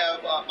 I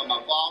have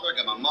my father, I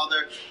got my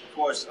mother, of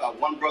course,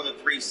 one brother,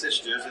 3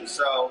 sisters. And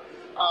so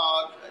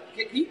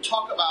can you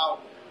talk about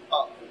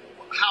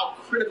how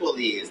critical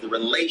it is, the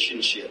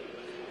relationship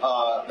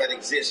that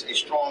exists, a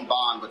strong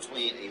bond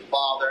between a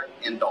father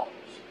and daughters?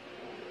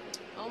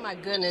 Oh, my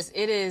goodness.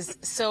 It is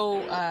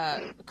so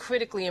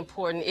critically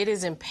important. It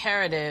is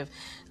imperative.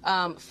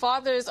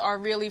 Fathers are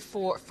really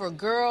for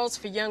girls,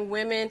 for young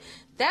women.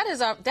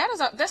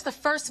 That's the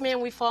first man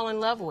we fall in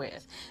love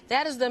with.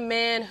 That is the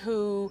man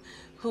who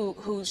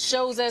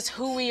shows us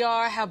who we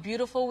are, how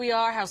beautiful we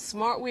are, how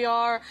smart we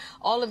are,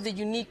 all of the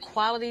unique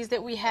qualities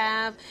that we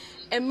have.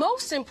 And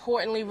most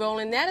importantly,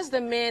 Roland, that is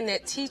the man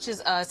that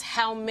teaches us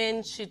how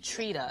men should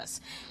treat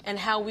us and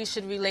how we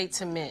should relate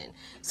to men.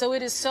 So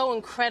it is so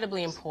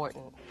incredibly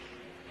important.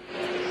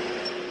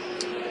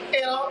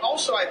 And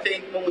also, I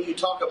think when you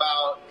talk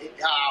about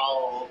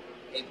how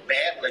a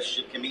bad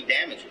relationship can be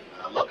damaging.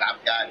 Look,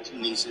 I've got 2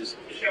 nieces.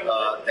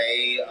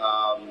 They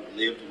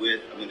lived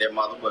with, their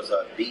mother was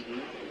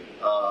beaten,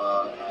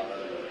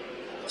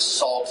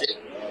 assaulted,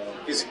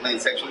 physically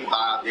and sexually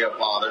by their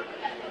father.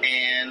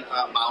 And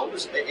my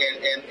oldest,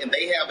 and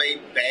they have a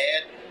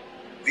bad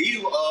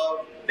view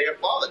of their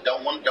father.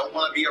 Don't want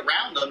to be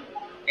around them.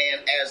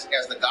 And as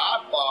the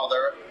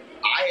godfather,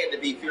 I had to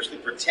be fiercely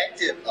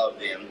protective of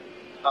them.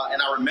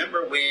 And I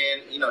remember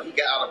when he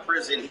got out of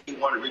prison, he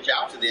wanted to reach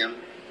out to them.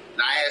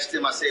 And I asked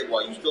him, I said,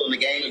 well, you still in the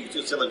game? Are you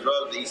still selling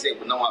drugs? And he said,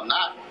 well, no, I'm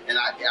not. And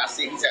I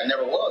said, he said, I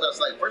never was. I was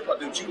like, first of all,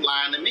 dude, you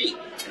lying to me.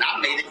 And I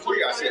made it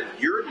clear. I said,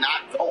 you're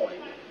not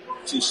going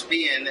to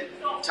spend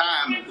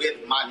time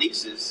with my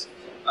nieces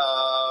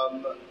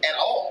at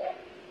all.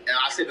 And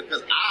I said,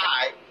 because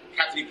I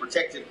have to be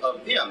protective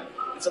of them.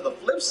 And so the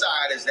flip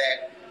side is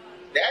that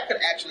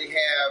could actually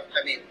have,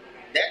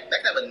 that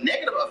could have a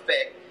negative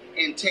effect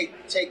and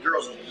take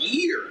girls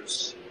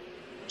years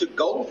to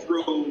go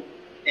through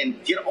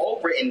and get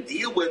over and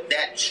deal with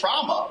that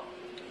trauma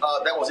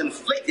that was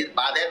inflicted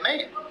by that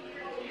man.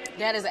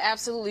 That is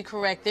absolutely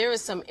correct. There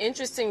is some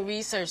interesting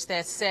research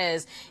that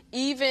says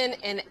even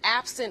an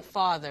absent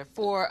father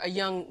for a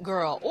young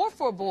girl or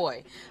for a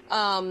boy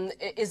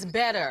is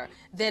better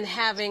than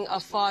having a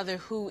father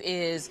who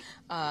is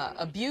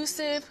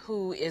abusive,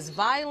 who is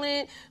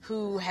violent,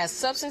 who has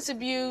substance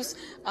abuse,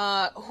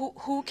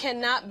 who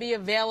cannot be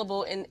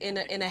available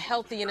in a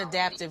healthy and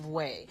adaptive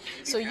way.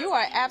 So you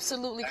are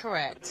absolutely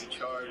correct.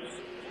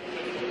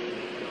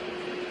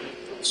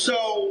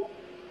 So,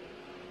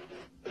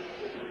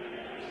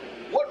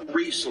 what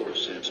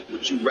resources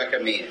would you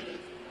recommend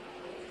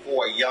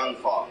for a young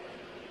father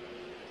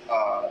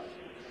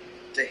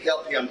to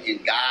help him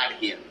and guide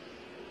him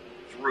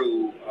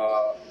through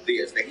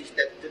this,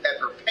 that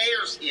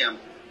prepares him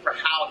for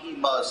how he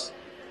must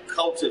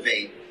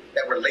cultivate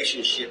that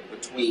relationship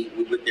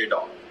with their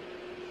daughter?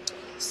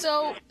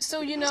 So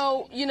you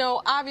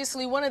know,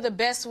 obviously one of the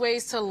best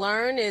ways to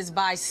learn is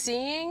by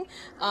seeing,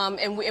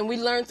 and we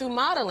learn through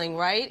modeling,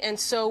 right? And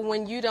so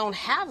when you don't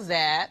have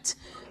that,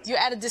 you're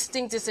at a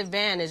distinct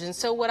disadvantage. And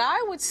so what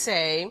I would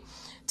say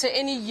to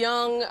any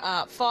young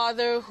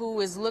father who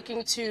is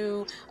looking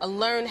to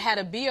learn how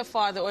to be a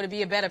father or to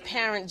be a better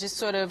parent, just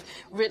sort of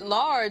writ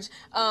large,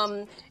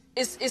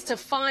 is to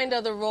find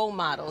other role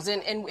models,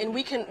 and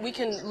we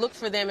can look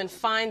for them and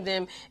find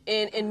them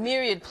in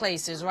myriad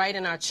places, right?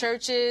 In our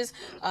churches,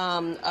 in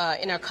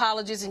our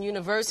colleges and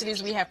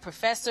universities, we have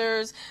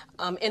professors,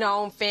 in our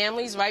own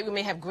families, right? We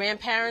may have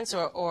grandparents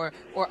or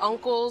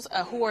uncles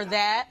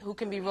who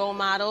can be role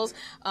models.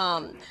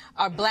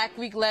 Our Black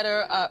Greek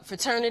letter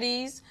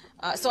fraternities.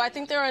 So I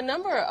think there are a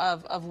number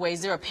of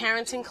ways. There are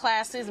parenting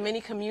classes.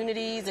 Many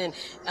communities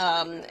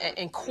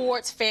and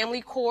courts,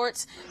 family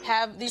courts,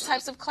 have these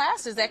types of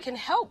classes that can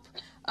help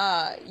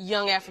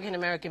young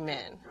African-American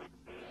men.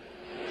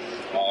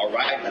 All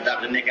right.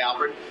 Dr. Nick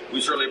Alford, we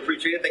certainly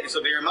appreciate it. Thank you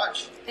so very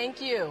much. Thank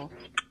you.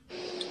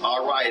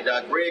 All right.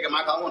 Greg and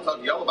Michael, I want to talk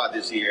to y'all about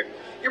this here.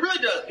 It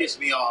really does piss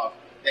me off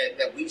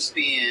that we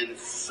spend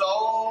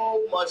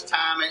so much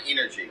time and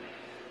energy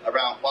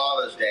around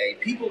Father's Day.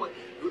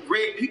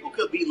 Greg, people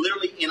could be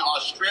literally in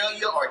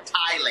Australia or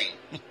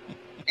Thailand,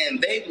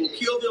 and they will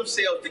kill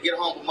themselves to get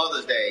home for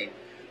Mother's Day.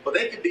 But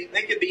they could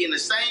be in the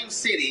same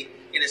city,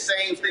 in the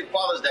same state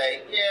Father's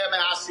Day. Yeah, man,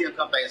 I'll see them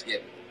come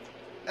Thanksgiving.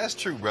 That's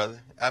true, brother.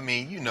 I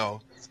mean, you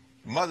know,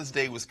 Mother's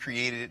Day was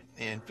created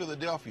in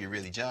Philadelphia,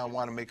 really. John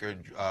Wanamaker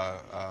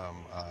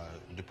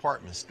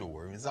department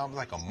store. It's almost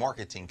like a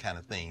marketing kind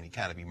of thing. It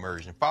kind of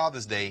emerged. And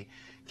Father's Day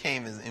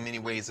came in many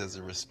ways as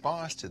a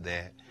response to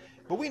that.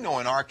 But we know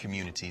in our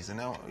communities, and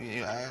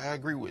I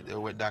agree with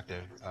what Dr.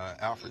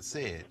 Alfred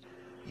said,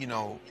 you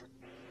know,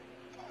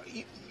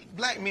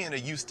 black men are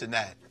used to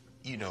not,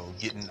 you know,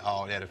 getting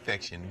all that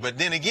affection. But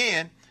then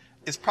again,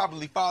 it's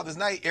probably Father's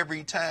Night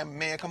every time a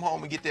man come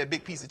home and get that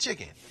big piece of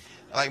chicken,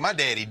 like my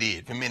daddy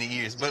did for many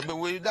years. But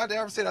what Dr.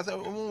 Alfred said, I said, I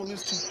won't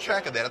lose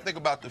track of that. I think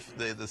about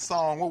the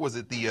song, what was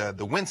it,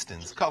 the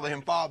Winstons, Color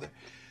Him Father.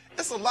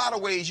 There's a lot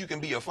of ways you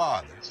can be a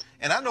father.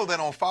 And I know that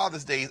on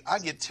Father's Day, I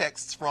get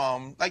texts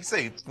from, like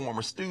say,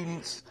 former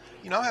students.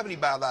 You know, I don't have any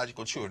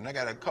biological children. I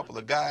got a couple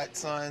of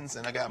godsons,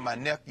 and I got my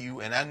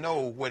nephew, and I know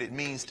what it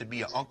means to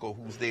be an uncle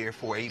who's there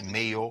for a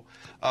male,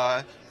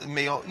 and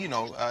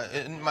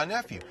my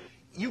nephew.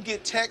 You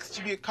get texts,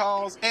 you get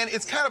calls, and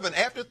it's kind of an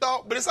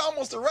afterthought, but it's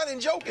almost a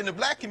running joke in the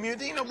black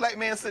community. You know, black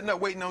man sitting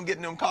up waiting on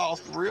getting them calls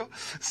for real.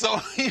 So,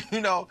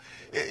 you know,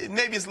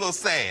 maybe it's a little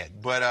sad,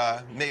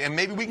 but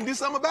maybe we can do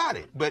something about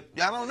it. But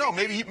I don't know.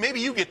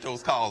 Maybe you get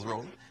those calls,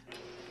 Roland.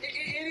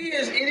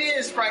 It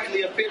is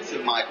frankly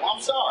offensive, Michael.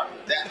 I'm sorry.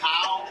 That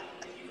how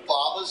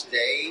Father's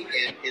Day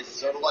is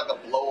sort of like a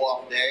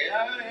blow-off day.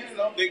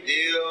 No big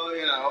deal.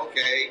 You know,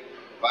 okay,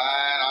 fine,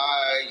 all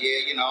right,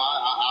 yeah, you know,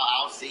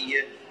 I'll see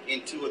you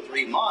in 2 or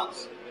 3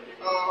 months,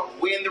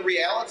 when the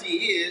reality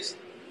is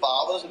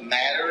fathers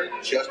matter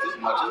just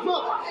as much as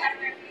mothers.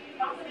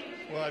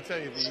 Well, I tell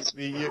you,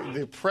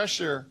 the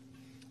pressure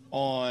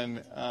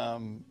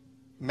on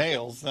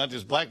males, not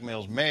just black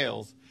males,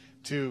 males,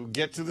 to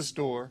get to the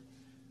store,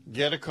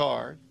 get a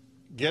card,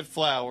 get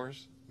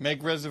flowers,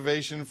 make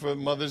reservation for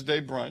Mother's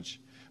Day brunch,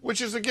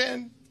 which is,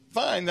 again,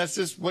 fine. That's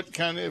just what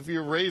kind of, if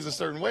you're raised a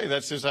certain way,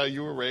 that's just how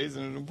you were raised,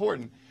 and it's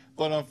important.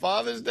 But on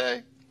Father's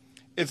Day,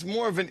 it's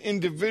more of an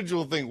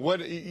individual thing.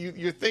 What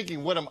you're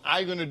thinking, what am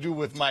I going to do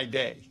with my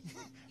day?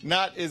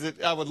 Not is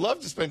it, I would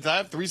love to spend time, I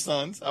have 3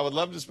 sons. I would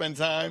love to spend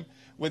time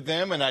with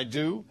them, and I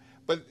do.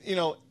 But, you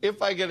know,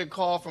 if I get a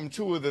call from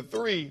 2 of the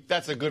 3,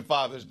 that's a good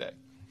Father's Day.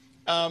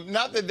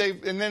 Not that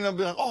and then they'll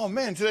be like, oh,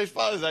 man, today's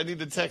Father's Day, I need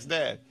to text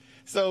Dad.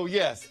 So,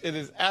 yes, it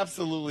is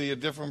absolutely a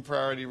different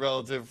priority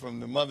relative from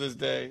the Mother's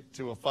Day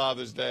to a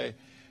Father's Day.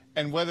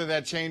 And whether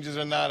that changes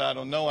or not, I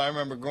don't know. I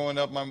remember growing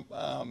up,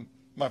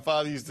 my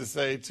father used to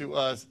say to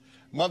us,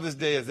 Mother's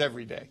Day is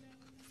every day.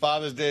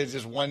 Father's Day is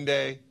just one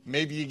day.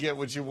 Maybe you get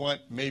what you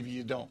want, maybe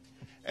you don't.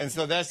 And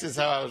so that's just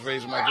how I was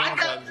raised with my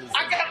grandfather.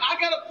 I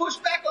got to push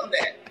back on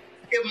that.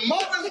 If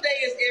Mother's Day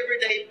is every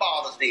day,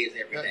 Father's Day is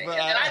every day.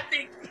 And I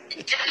think,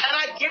 and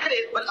I get get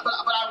it, but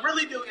I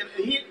really do. And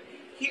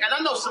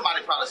I know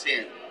somebody probably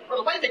saying,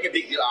 "Brother, why you make a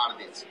big deal out of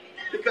this?"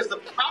 Because the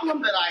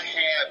problem that I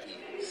have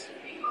is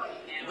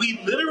we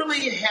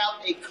literally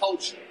have a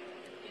culture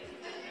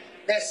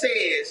that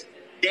says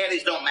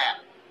daddies don't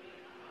matter.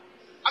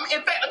 I mean,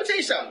 in fact, let me tell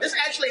you something. This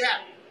actually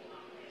happened.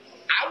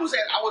 I was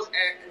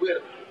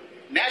with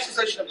National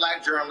Association of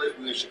Black Journalists.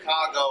 We were in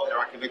Chicago at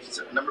our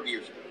convention a number of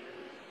years ago.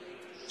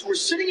 So we're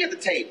sitting at the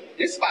table.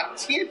 There's about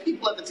 10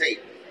 people at the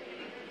table.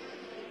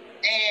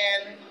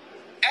 And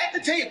at the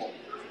table,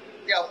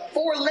 there are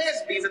 4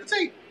 lesbians at the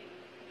table.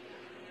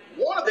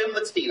 One of them,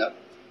 Latina,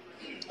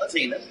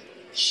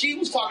 she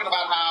was talking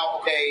about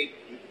how,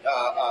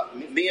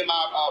 me and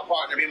my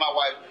partner, me and my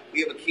wife, we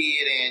have a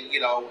kid, and,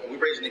 we're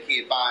raising the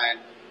kid fine.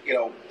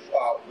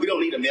 We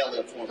don't need a male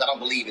influence. I don't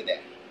believe in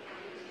that.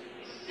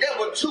 There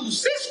were 2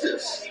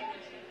 sisters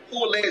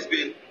who were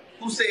lesbian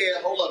who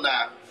said, hold up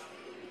now,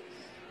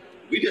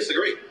 we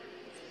disagree.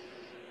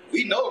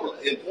 We know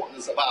the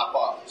importance of our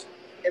fathers.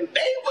 And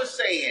they were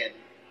saying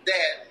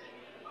that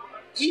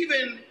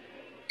even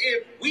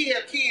if we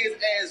have kids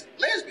as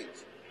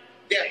lesbians,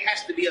 there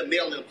has to be a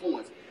male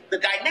influence. The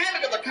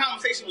dynamic of the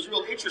conversation was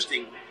real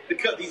interesting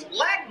because these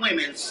black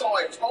women saw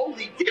it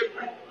totally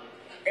different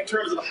in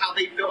terms of how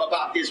they feel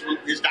about this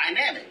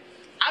dynamic.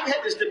 I've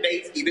had this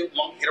debate even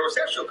among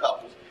heterosexual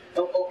couples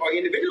or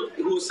individuals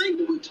who are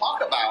single. We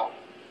talk about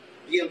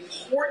the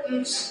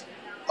importance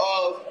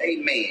of a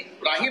man.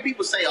 But I hear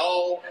people say,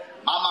 oh,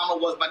 my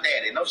mama was my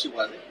daddy. No, she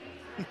wasn't.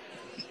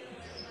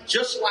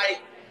 Just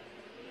like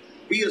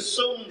we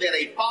assume that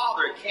a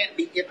father can't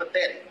be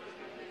empathetic,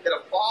 that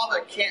a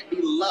father can't be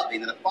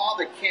loving, that a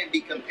father can't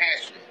be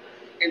compassionate.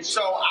 And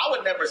so I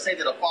would never say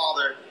that a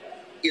father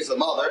is a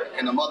mother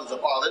and a mother's a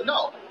father.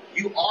 No,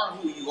 you are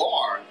who you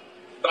are.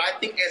 But I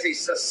think as a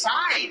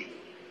society,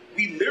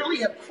 we literally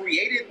have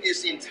created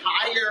this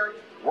entire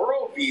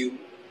worldview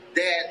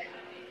that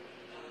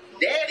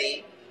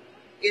daddy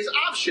is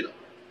optional.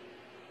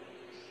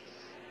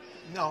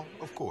 No,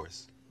 of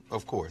course.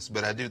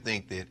 But I do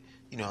think that,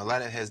 a lot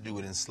of that has to do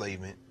with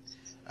enslavement.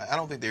 I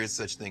don't think there is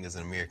such thing as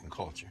an American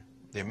culture.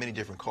 There are many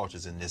different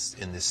cultures in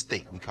this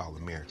state we call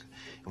America.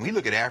 And we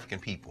look at African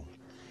people,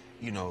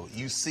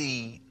 you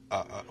see,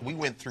 we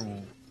went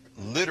through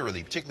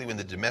literally, particularly when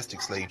the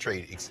domestic slave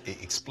trade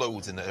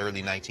explodes in the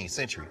early 19th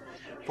century.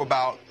 For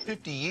about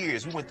 50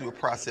 years, we went through a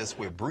process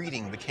where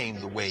breeding became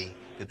the way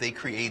that they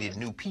created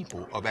new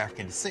people of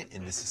African descent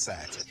in this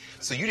society.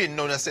 So you didn't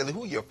know necessarily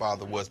who your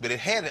father was, but it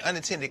had an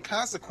unintended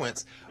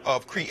consequence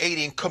of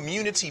creating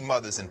community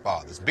mothers and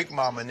fathers. Big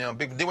mama and them,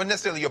 they weren't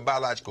necessarily your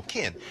biological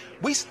kin.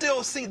 We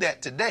still see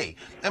that today.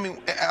 I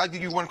mean, I'll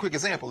give you one quick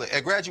example.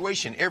 At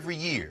graduation every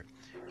year,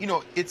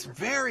 it's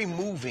very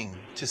moving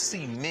to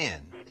see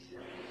men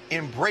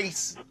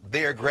embrace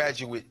their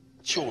graduate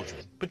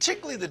children,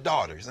 particularly the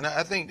daughters. And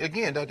I think,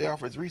 again, Dr.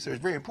 Alfred's research is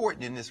very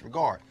important in this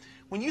regard.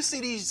 When you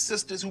see these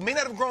sisters who may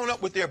not have grown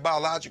up with their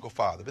biological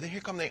father, but then here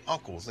come their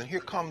uncles and here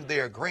come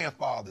their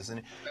grandfathers,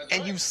 and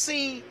you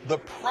see the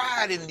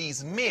pride in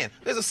these men.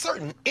 There's a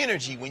certain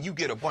energy when you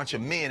get a bunch of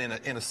men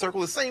in a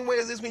circle, the same way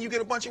as this when you get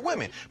a bunch of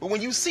women. But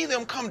when you see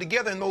them come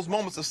together in those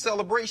moments of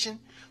celebration,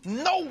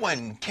 no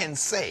one can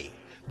say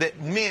that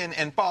men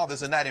and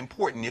fathers are not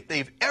important if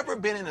they've ever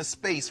been in a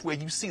space where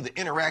you see the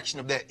interaction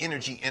of that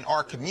energy in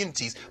our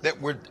communities that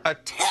were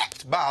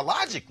attacked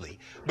biologically,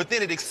 but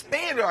then it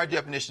expanded our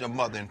definition of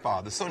mother and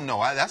father. So no,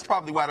 that's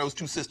probably why those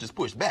 2 sisters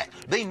pushed back.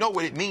 They know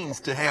what it means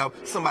to have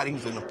somebody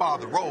who's in the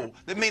father role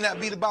that may not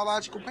be the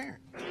biological parent.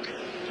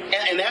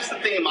 And that's the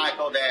thing,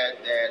 Michael,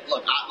 that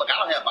look, I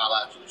don't have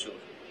biological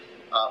children,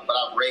 but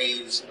I've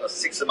raised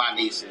 6 of my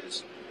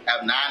nieces. I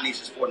have 9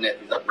 nieces, 4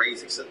 nephews. I've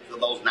raised 6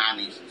 of those 9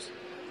 nieces,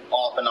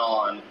 off and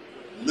on,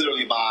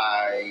 literally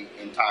my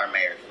entire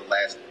marriage for the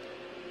last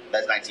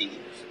 19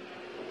 years.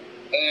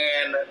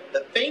 And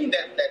the thing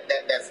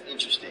that's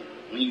interesting,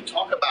 when you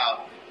talk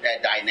about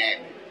that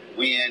dynamic,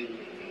 when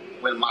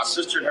my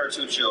sister and her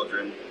 2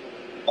 children,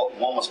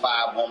 one was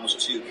 5, one was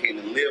 2, came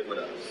and lived with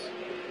us,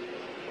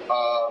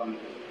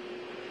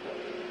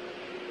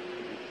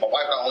 my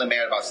wife and I only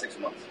married about 6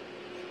 months.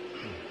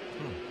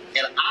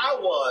 And I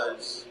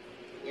was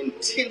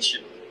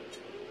intentional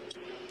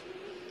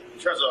in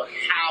terms of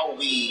how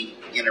we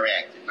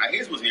interacted. Now,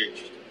 here's what's very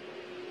interesting.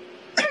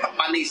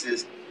 My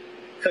nieces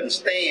couldn't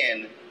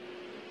stand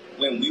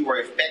when we were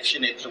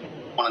affectionate to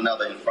one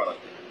another in front of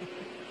them.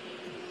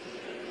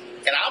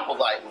 And I was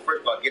like, well,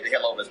 first of all, get the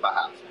hell over, it's my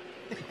house.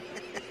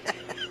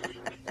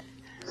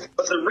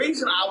 But the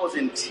reason I was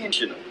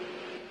intentional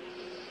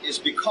is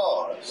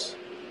because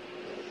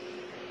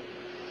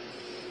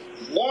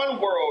one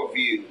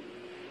worldview,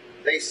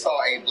 they saw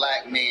a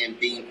black man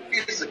being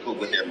physical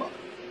with their mother.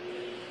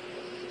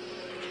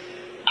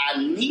 I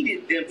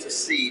needed them to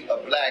see a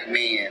black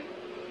man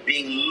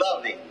being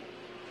loving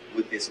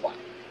with his wife.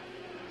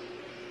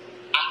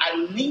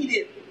 I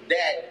needed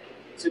that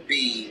to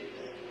be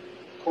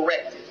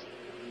corrected.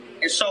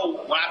 And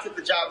so when I took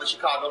the job of the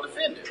Chicago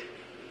Defender,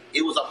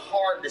 it was a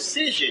hard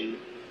decision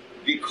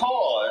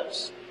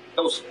because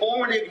those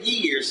formative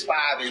years, 5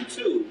 and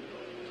 2,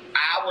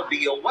 I would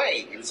be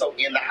away. And so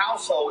in the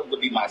household, it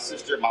would be my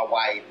sister, my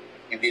wife,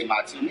 and then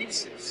my 2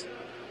 nieces.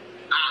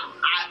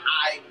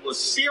 I was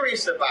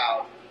serious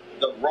about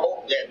the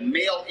role that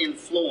male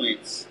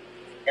influence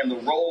and the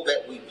role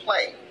that we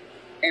play.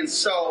 And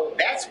so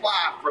that's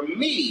why, for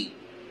me,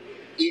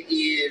 it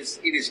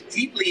is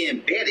deeply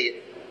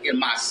embedded in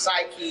my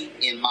psyche,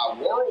 in my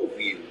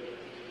worldview,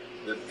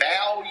 the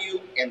value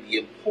and the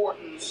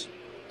importance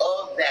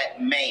of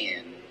that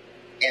man,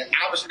 and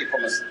obviously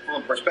from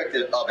a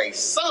perspective of a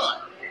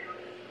son.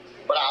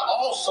 But I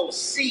also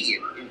see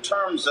it in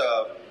terms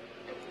of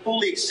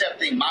fully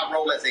accepting my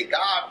role as a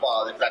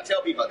godfather. Because I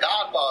tell people, a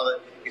godfather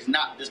does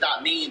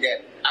not mean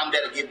that I'm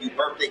there to give you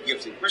birthday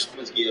gifts and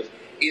Christmas gifts.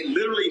 It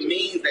literally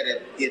means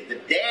that if the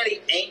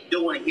daddy ain't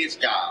doing his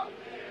job,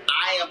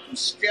 I am to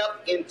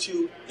step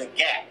into the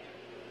gap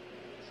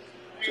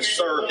to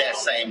serve that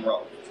same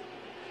role.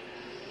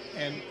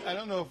 And I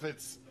don't know if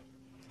it's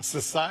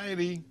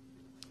society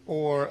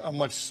or a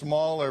much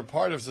smaller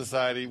part of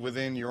society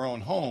within your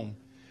own home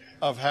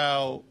of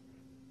how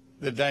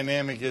the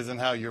dynamic is and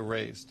how you're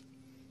raised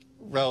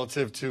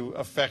relative to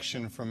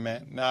affection from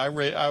men. Now, I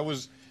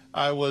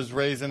was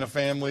raised in a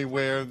family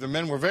where the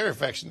men were very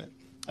affectionate.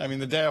 I mean,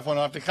 the day I went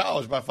off to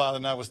college, my father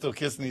and I were still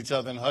kissing each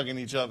other and hugging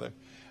each other.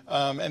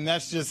 And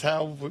that's just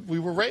how we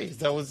were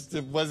raised.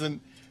 It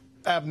wasn't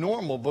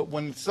abnormal. But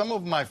when some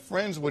of my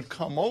friends would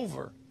come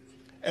over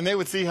and they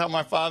would see how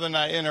my father and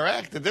I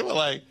interacted, they were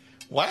like,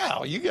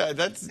 wow, you guys,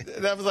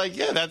 that was like,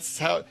 yeah, that's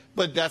how,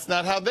 but that's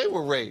not how they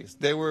were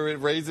raised. They were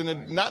raised in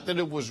it, not that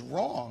it was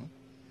wrong,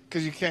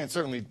 because you can't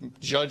certainly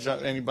judge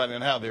anybody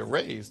on how they're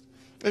raised.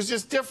 It's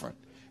just different.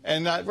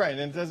 And not right,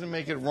 and it doesn't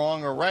make it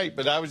wrong or right,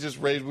 but I was just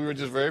raised, we were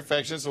just very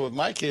affectionate. So with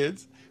my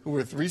kids, who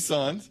were 3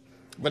 sons,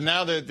 but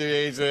now they're at the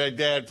age, they're like,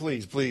 Dad,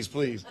 please, please,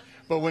 please.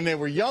 But when they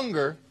were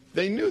younger,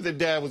 they knew that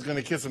Dad was going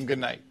to kiss them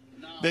goodnight.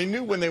 They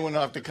knew when they went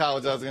off to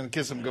college, I was going to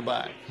kiss them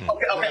goodbye.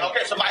 Okay.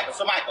 So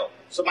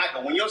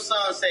Michael, when your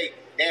son say,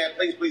 Dad,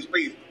 please, please,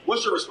 please,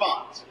 what's your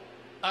response?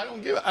 I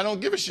don't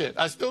give a shit.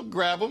 I still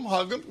grab him,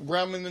 hug him,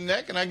 grab him in the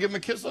neck, and I give him a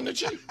kiss on the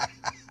cheek.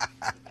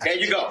 There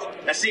you go.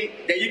 And see,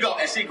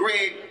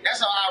 Greg,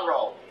 that's how I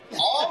roll.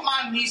 All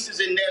my nieces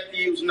and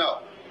nephews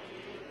know.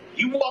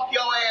 You walk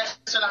your ass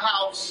in the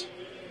house.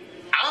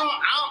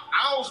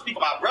 I don't speak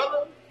of my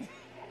brother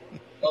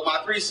or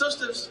my 3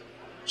 sisters.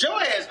 Your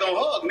ass gonna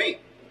hug me.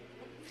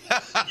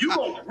 You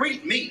gonna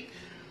greet me.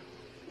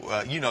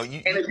 Well, and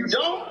if you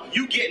don't,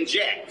 you getting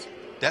jacked.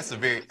 That's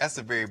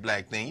a very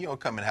black thing. You don't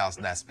come in the house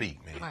and not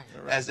speak, man.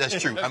 Right.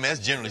 That's true. I mean, that's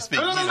generally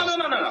speaking.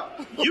 No.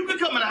 You can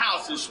come in the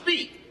house and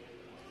speak.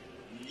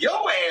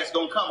 Your ass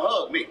gonna come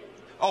hug me.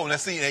 Oh, now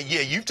see,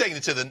 yeah, you've taken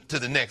it to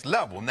the next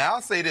level. Now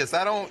I'll say this: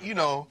 I don't,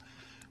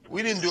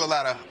 we didn't do a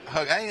lot of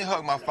hug. I didn't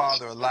hug my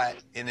father a lot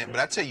in it, but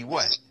I tell you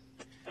what,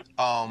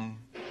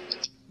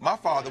 my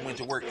father went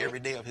to work every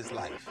day of his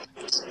life,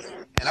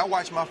 and I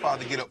watched my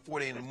father get up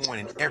 4 in the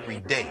morning every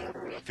day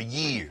for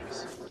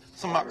years.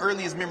 Some of my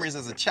earliest memories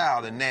as a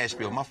child in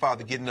Nashville, my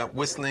father getting up,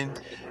 whistling,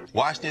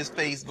 washing his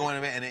face, going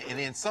to bed, and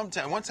then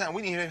one time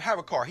we didn't even have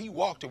a car. He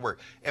walked to work.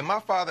 And my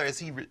father, as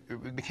he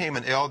became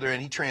an elder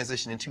and he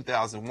transitioned in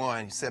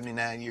 2001,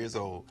 79 years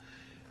old,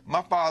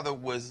 my father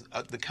was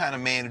the kind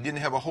of man who didn't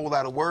have a whole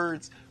lot of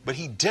words, but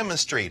he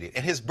demonstrated.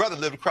 And his brother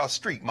lived across the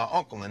street, my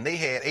uncle, and they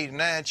had 8 or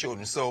 9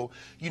 children. So,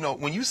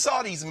 when you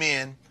saw these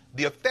men,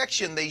 the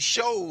affection they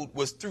showed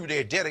was through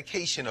their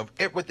dedication of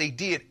what they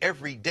did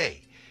every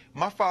day.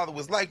 My father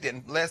was like that.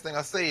 And the last thing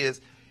I say is,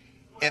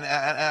 and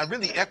I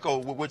really echo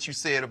what you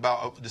said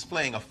about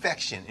displaying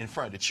affection in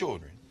front of the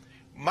children.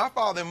 My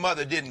father and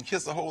mother didn't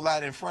kiss a whole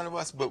lot in front of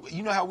us, but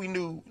you know how we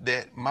knew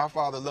that my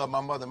father loved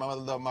my mother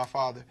loved my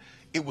father?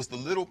 It was the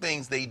little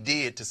things they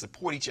did to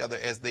support each other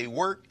as they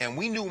worked. And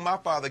we knew my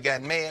father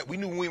got mad. We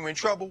knew when we were in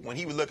trouble when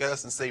he would look at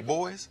us and say,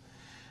 boys,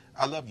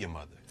 I love your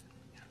mother.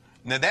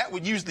 Now, that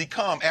would usually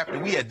come after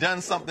we had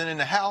done something in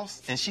the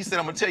house, and she said,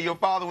 I'm going to tell your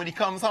father when he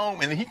comes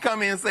home, and he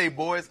come in and say,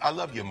 boys, I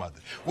love your mother.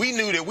 We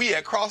knew that we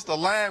had crossed a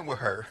line with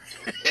her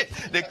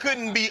that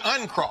couldn't be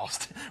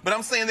uncrossed. But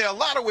I'm saying there are a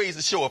lot of ways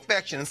to show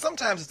affection, and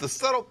sometimes it's the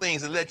subtle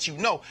things that let you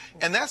know.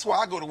 And that's why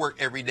I go to work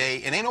every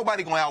day, and ain't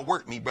nobody going to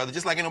outwork me, brother,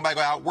 just like ain't nobody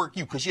going to outwork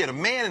you, because you had a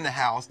man in the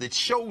house that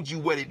showed you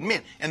what it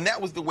meant. And that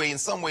was the way, in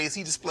some ways,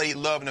 he displayed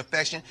love and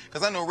affection,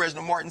 because I know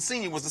Reginald Martin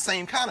Sr. was the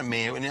same kind of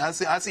man, and I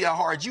see how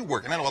hard you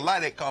work, and I know a lot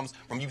of that comes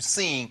from you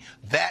seeing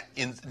that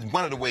in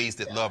one of the ways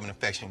that love and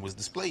affection was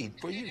displayed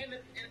for you.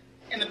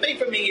 And the thing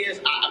for me is,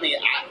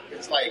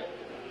 it's like,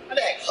 I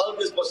didn't hug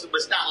this, but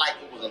it's not like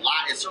it was a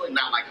lot. It's certainly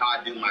not like how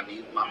I do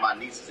my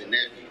nieces and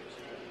nephews.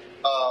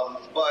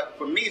 But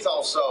for me, it's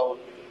also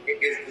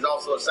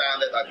a sign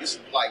that this is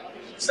like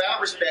sign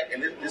of respect,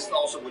 and this is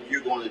also what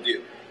you're going to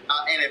do.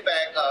 And in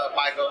fact,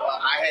 Michael,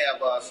 I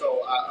have a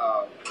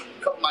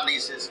couple of my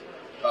nieces,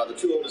 the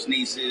 2 oldest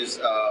nieces,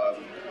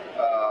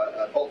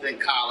 both in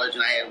college,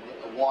 and I had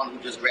one who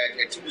just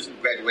graduated, 2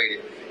 who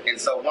graduated,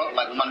 and so one,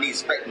 like my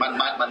niece,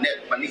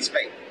 my niece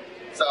Faith.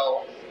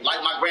 So,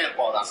 like my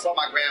grandfather, I saw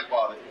my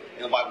grandfather,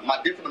 and my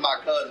different than my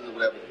cousins or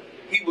whatever.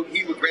 He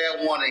would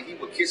grab one and he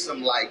would kiss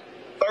them like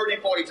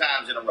 30, 40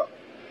 times in a row.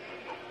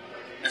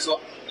 And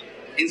so,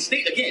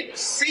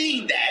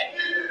 seeing that,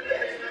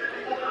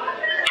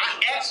 I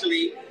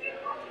actually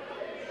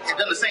have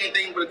done the same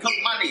thing with a couple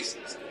of my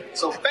nieces.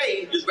 So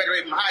Faye just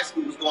graduated from high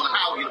school, was going to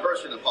Howard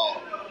University in the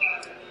fall.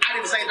 I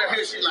did the same thing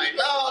here. She's like,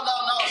 no,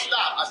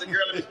 stop. I said,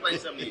 girl, let me explain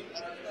something to you.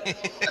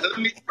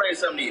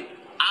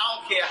 I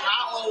don't care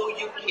how old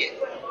you get.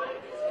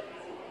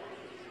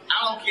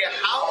 I don't care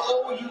how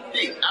old you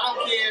think. I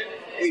don't care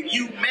if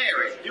you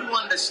married. You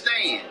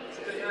understand.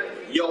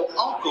 Your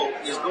uncle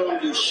is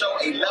going to show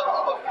a level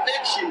of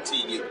affection to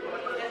you.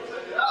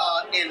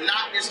 And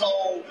not this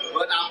whole,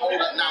 but I'm older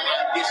now,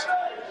 I'm this.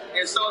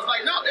 And so it's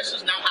like, no, that's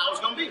just not how it's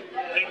going to be.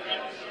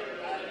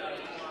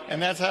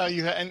 And that's how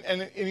you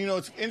and you know,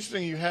 it's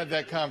interesting you had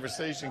that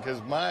conversation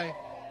because my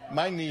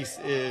niece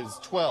is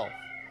 12.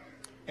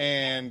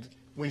 And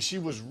when she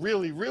was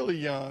really, really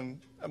young,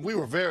 we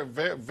were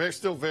very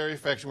still very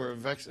affectionate.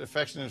 We were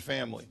affectionate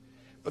family.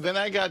 But then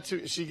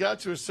she got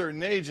to a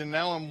certain age, and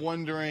now I'm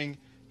wondering,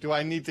 do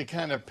I need to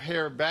kind of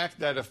pare back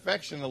that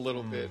affection a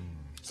little bit?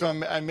 So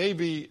I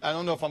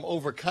don't know if I'm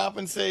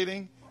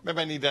overcompensating. Maybe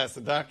I need to ask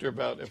the doctor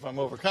about if I'm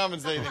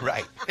overcompensating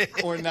right.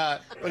 or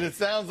not. But it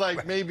sounds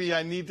like maybe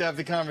I need to have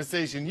the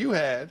conversation you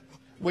had,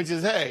 which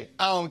is, hey,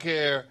 I don't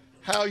care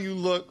how you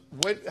look,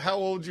 how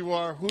old you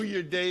are, who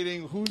you're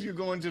dating, who you're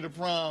going to the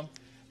prom.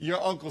 Your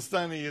Uncle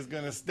Sonny is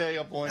going to stay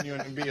up on you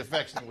and be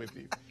affectionate with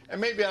you. And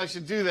maybe I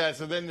should do that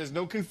so then there's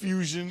no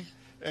confusion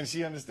and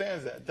she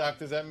understands that. Doc,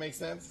 does that make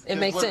sense? It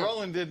makes sense. What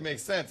Roland did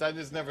makes sense. I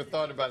just never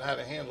thought about how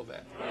to handle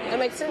that. That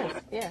makes sense.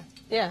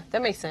 Yeah,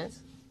 that makes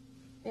sense.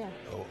 Yeah.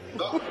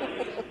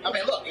 I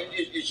mean, look,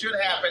 it should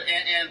happen,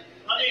 and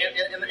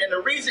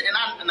the reason,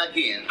 and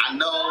again, I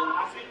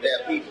know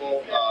that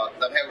people,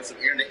 I'm having some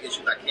internet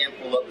issues. I can't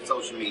pull up the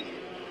social media.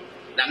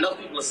 And I know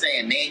people are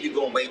saying, man, you're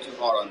going way too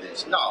hard on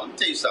this. No, let me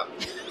tell you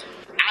something.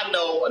 I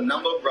know a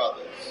number of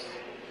brothers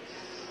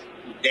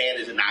whose dad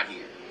is not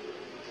here.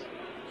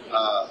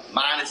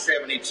 Mine is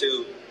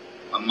 72.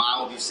 My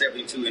mom will be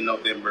 72 in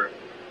November.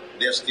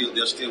 They're still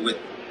with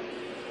me.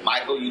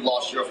 Michael, you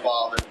lost your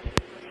father.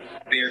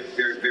 Very,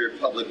 very, very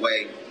public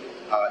way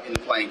in the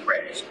plane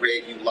crash.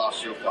 Greg, you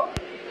lost your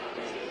father.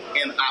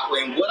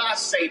 And what I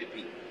say to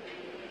people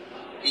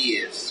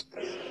is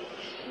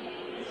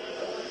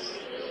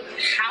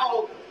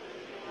how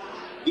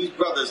these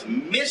brothers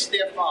miss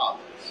their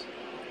fathers,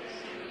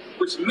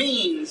 which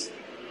means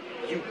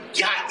you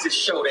got to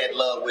show that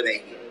love where they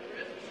get.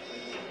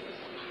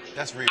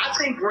 That's real. I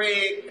think,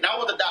 Greg, and I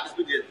want the doctor to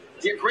speak to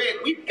this. Greg,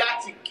 we've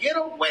got to get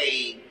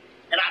away,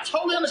 and I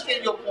totally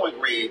understand your point,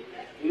 Greg,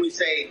 when we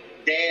say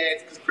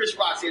dads, because Chris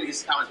Rock said in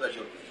his comment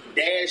special,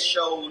 dads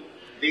showed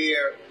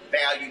their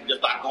value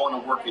just by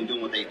going to work and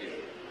doing what they do.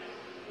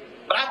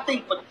 But I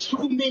think for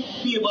too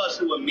many of us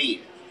who are men,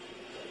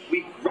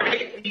 we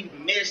greatly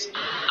miss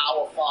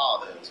our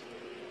fathers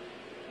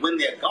when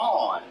they're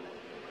gone.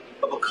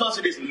 But because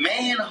of this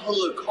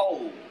manhood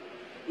code,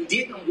 we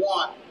didn't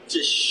want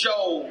to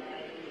show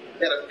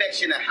that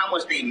affection and how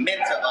much they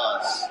meant to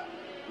us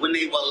when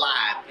they were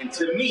alive. And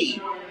to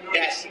me,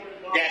 that's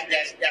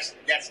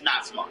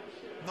not smart.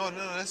 No,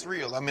 that's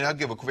real. I mean, I'll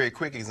give a very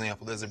quick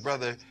example. There's a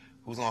brother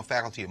who's on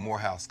faculty at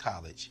Morehouse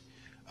College.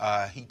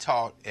 He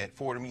taught at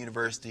Fordham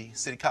University,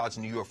 City College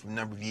in New York for a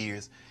number of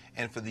years.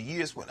 And for the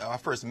years when I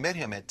first met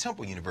him at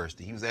Temple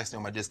University, he was actually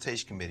on my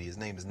dissertation committee. His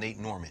name is Nate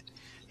Norman.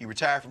 He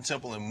retired from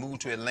Temple and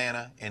moved to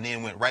Atlanta and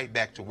then went right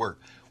back to work.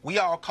 We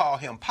all call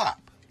him Pop.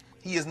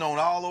 He is known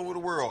all over the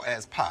world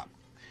as Pop.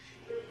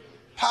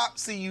 Pop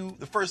see you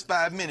the first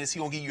 5 minutes, he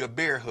gonna give you a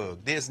bear hug.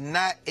 There's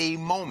not a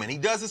moment. He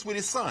does this with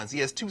his sons. He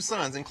has 2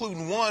 sons,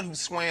 including one who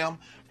swam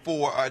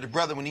for the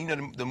brother when you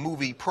know the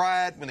movie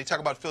Pride, when they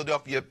talk about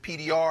Philadelphia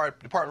PDR,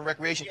 Department of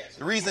Recreation. Yes.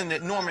 The reason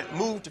that Norman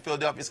moved to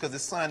Philadelphia is because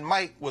his son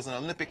Mike was an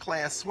Olympic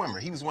class swimmer.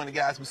 He was one of the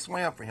guys who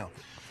swam for him.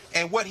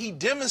 And what he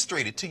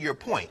demonstrated, to your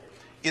point,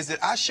 is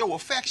that I show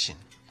affection.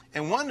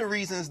 And one of the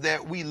reasons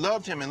that we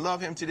loved him and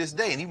love him to this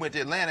day, and he went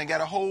to Atlanta and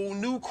got a whole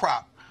new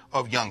crop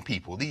of young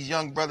people, these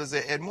young brothers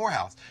at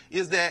Morehouse,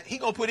 is that he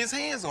gonna put his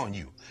hands on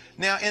you.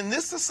 Now, in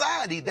this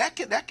society, that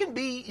can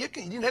be,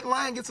 that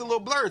line gets a little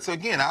blurred. So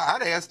again,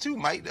 I'd ask too,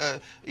 Mike,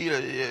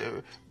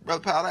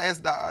 Brother Powell, I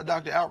asked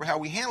Dr. Albert how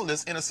we handle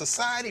this in a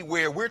society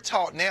where we're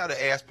taught now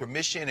to ask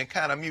permission and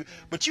kind of mute.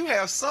 But you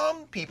have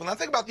some people, and I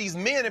think about these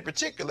men in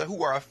particular,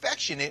 who are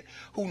affectionate,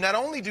 who not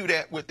only do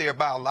that with their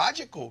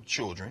biological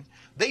children,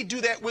 they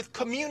do that with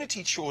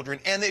community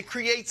children, and it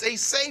creates a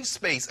safe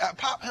space.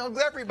 Pop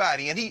hugs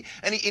everybody, and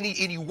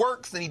he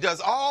works, and he does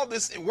all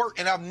this work.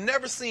 And I've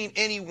never seen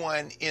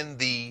anyone in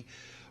the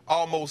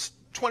almost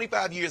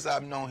 25 years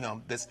I've known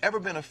him that's ever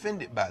been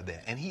offended by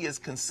that, and he is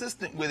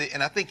consistent with it.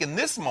 And I think in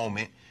this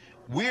moment,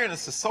 we're in a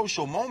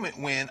social moment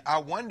when I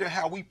wonder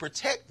how we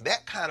protect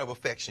that kind of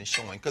affection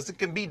showing, because it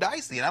can be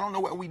dicey, and I don't know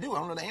what we do. I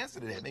don't know the answer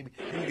to that. Maybe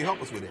you can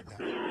help us with it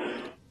now.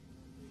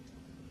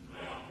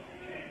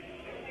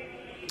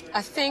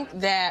 I think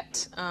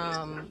that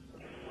I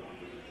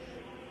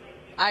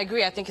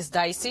agree. I think it's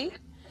dicey.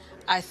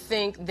 I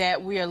think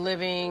that we are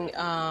living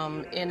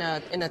in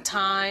a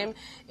time,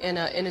 in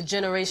a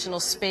generational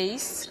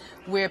space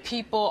where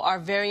people are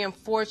very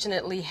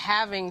unfortunately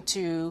having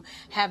to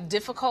have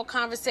difficult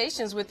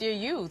conversations with your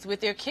youth,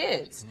 with their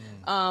kids,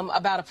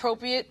 about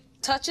appropriate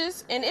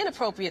touches and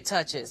inappropriate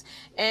touches.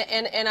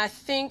 And I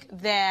think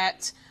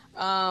that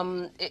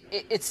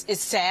it's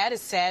sad, it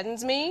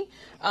saddens me,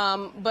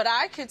 but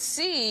I could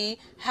see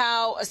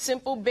how a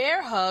simple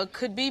bear hug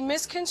could be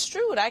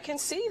misconstrued. I can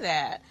see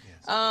that.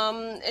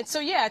 Yes. And so,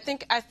 yeah,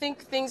 I think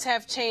things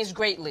have changed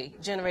greatly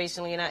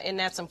generationally, and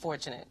that's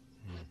unfortunate.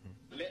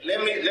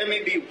 Let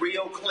me be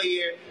real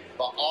clear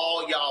for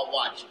all y'all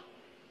watching.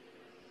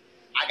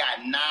 I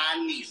got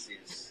 9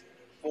 nieces,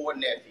 4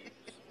 nephews.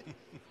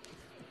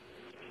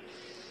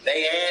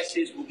 They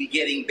asses will be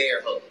getting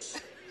bear hugs.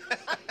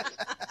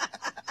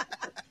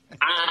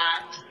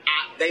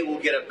 They will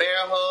get a bear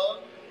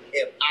hug.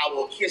 If I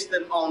will kiss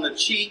them on the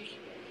cheek,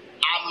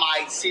 I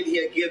might sit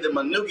here give them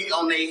a noogie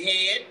on their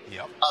head.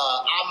 Yep.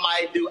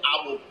 I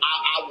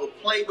will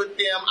play with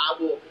them. I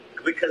will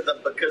because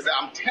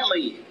I'm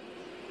telling you.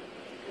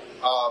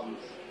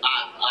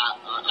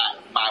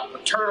 My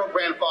paternal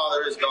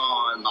grandfather is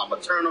gone. My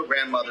maternal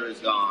grandmother is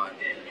gone.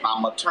 My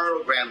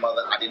maternal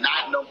grandmother, I did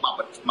not know my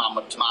paternal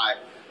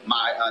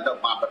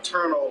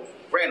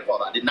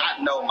grandfather. I did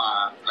not know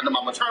I know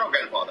my maternal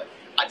grandfather.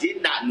 I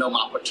did not know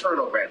my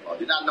paternal grandfather. I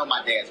did not know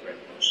my dad's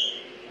grandfather.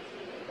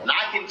 And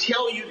I can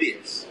tell you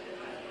this.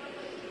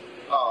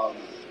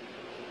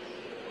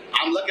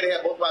 I'm lucky to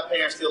have both my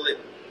parents still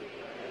living.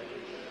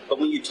 But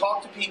when you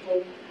talk to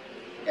people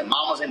and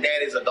mamas and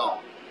daddies are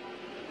gone,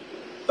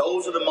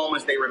 those are the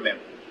moments they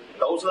remember.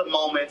 Those are the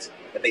moments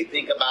that they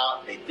think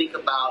about. They think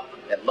about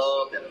that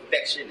love, that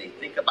affection. They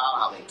think about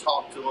how they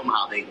talk to them,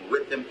 how they were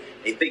with them.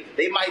 They think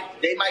they might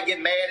get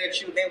mad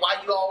at you. Then why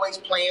you always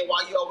playing?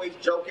 Why you always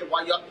joking?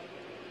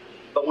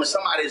 But when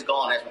somebody's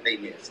gone, that's what they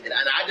miss. And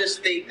I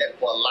just think that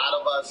for a lot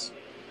of us,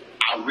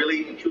 I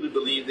really and truly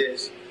believe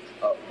this.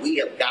 We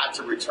have got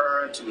to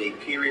return to a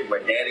period where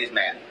daddies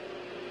matter.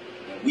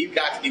 And we've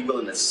got to be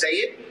willing to say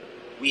it.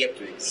 We have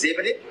to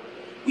exhibit it.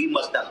 We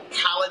must not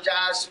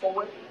apologize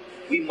for it.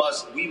 We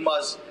must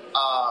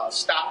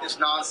stop this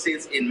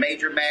nonsense in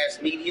major mass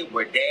media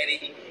where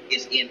daddy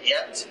is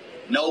inept,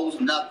 knows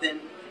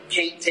nothing,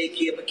 can't take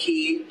care of a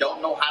kid,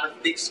 don't know how to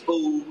fix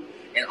food,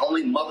 and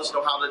only mothers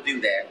know how to do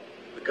that.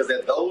 Because there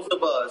are those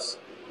of us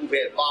who've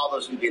had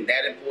fathers who've been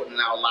that important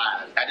in our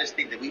lives. I just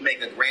think that we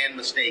make a grand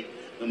mistake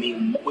when we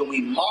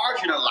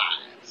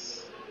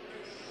marginalize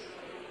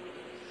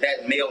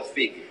that male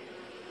figure.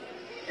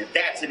 And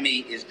that, to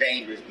me, is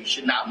dangerous. We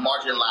should not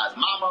marginalize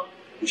mama.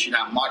 We should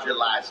not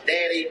marginalize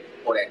daddy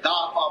or that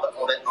godfather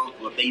or that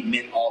uncle if they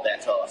meant all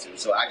that to us. And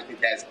so I just think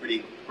that's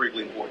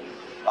critically important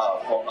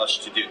for us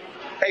to do.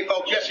 Hey,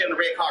 folks, yesterday on the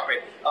red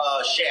carpet,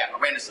 Shaft, I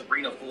ran into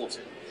Sabrina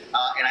Fulton.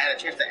 And I had a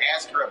chance to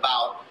ask her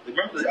about,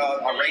 remember the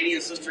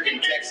Iranian sister in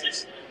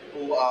Texas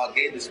who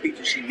gave the speech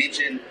and she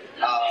mentioned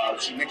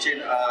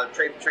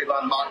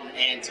Trayvon Martin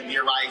and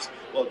Tamir Rice.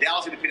 Well,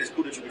 Dallas Independent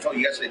School District told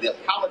you yesterday they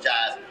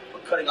apologized for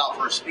cutting off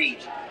her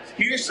speech.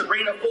 Here's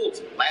Sabrina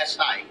Fulton last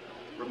night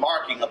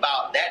remarking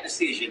about that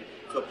decision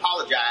to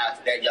apologize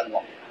to that young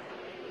woman.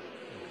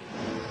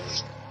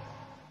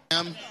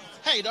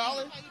 Hey,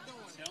 darling.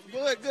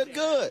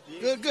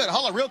 Good.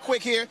 Hold on real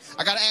quick here.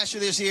 I got to ask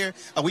you this here.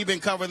 We've been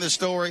covering this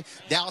story.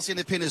 Dallas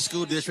Independent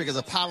School District has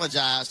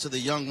apologized to the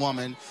young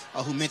woman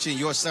who mentioned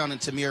your son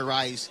and Tamir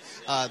Rice.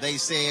 They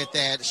said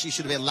that she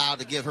should have been allowed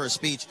to give her a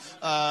speech.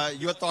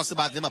 Your thoughts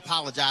about them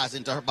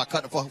apologizing to her by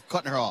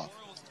cutting her off?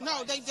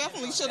 No, they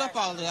definitely should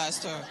apologize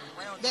to her.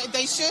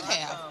 They should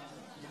have.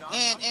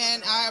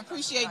 And I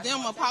appreciate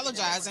them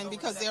apologizing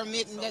because they're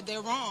admitting that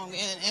they're wrong,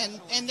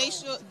 and they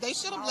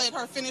should have let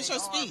her finish her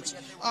speech.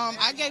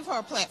 I gave her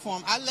a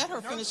platform. I let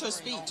her finish her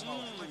speech.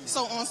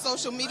 So on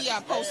social media,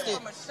 I posted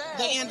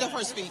the end of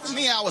her speech. For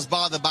me, I was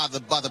bothered by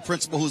the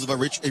principal who's of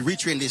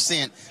Eritrean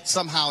descent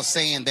somehow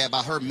saying that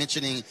by her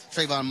mentioning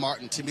Trayvon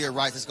Martin, Tamir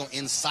Rice is going to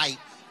incite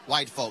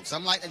white folks.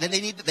 I'm like,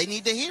 they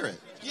need to hear it.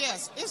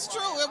 Yes, it's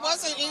true. It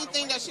wasn't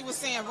anything that she was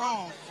saying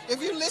wrong.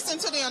 If you listen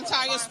to the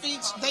entire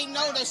speech, they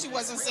know that she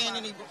wasn't saying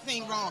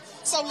anything wrong.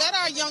 So let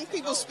our young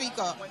people speak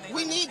up.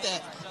 We need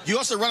that. You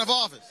also run for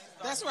office.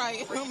 That's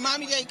right.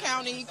 Miami-Dade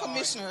County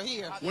Commissioner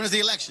here. When is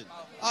the election?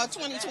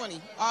 2020.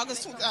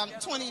 August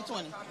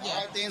 2020. Yeah. All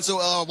right, then. So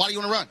why do you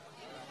want to run?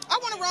 I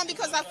want to run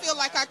because I feel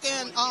like I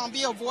can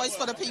be a voice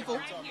for the people.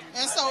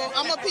 And so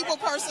I'm a people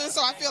person,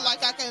 so I feel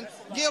like I can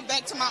give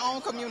back to my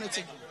own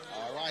community.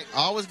 All right.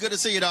 Always good to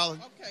see you, darling.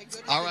 Okay,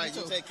 good. All right,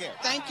 you take care.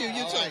 Thank you.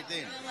 You too. All right,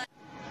 then.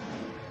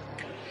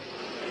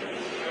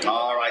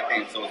 All right,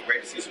 then. So it's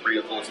great to see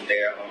Sabrina Fulton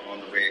there on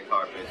the red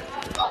carpet.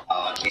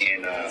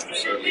 And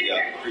certainly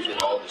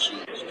appreciate all that she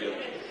is doing.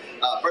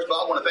 First of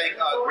all, I want to thank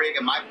Greg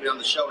and Mike for being on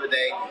the show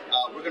today.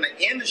 We're going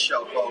to end the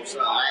show, folks.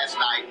 Last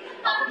night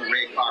from the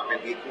red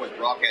carpet, we, of course,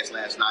 broadcast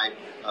last night.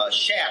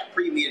 Shaft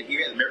premiered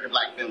here at the American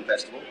Black Film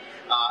Festival.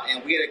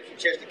 And we had a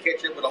chance to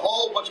catch up with a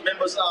whole bunch of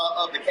members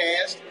of the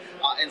cast.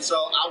 And so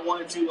I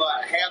wanted to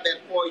have that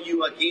for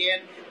you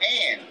again.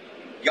 And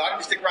y'all need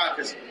to stick around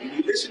because when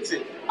you listen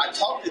to, I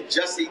talked to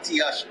Jesse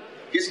T. Usher,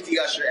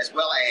 as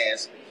well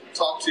as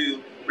talked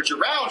to Richard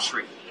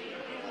Roundtree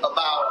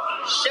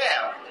about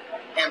Shaft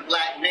and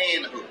black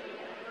manhood.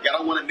 Y'all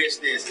don't want to miss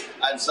this.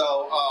 And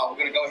so we're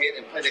going to go ahead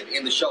and play it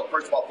in the show.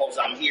 First of all, folks,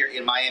 I'm here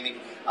in Miami.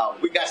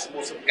 We got some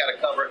more stuff we got to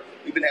cover.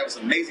 We've been having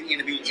some amazing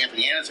interviews.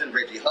 Anthony Anderson,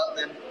 Reggie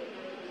Hutland,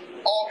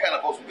 all kind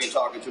of folks we've been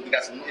talking to. We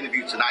got some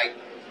interviews tonight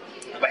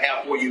we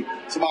have for you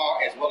tomorrow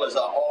as well as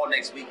all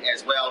next week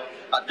as well.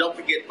 Don't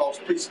forget, folks,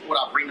 please support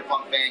our Bring the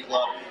Funk fan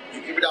club.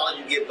 Every dollar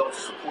you give goes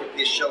to support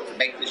this show, to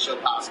make this show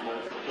possible,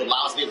 to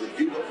allow us to be able to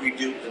do what we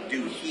do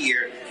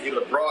here, be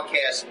able to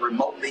broadcast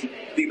remotely,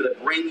 be able to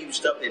bring you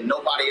stuff that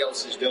nobody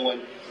else is doing.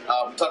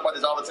 We talk about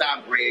this all the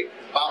time, Greg.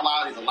 Bottom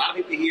line, there's a lot of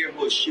people here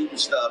who are shooting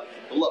stuff.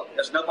 But look,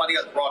 there's nobody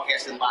else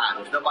broadcasting live.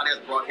 There's nobody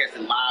else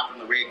broadcasting live from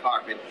the red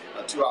carpet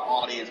to our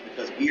audience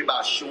because we're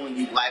about showing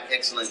you black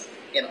excellence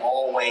in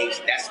all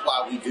ways. That's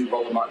why we do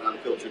Roland Martin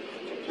Unfiltered.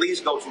 So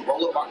please go to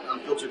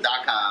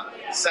RolandMartinUnfiltered.com.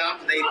 Sign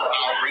up today for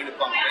our Bring the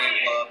Funk fan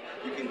club.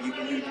 You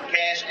can use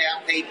Cash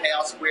App,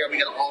 PayPal, Square. We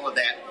got all of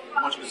that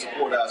once you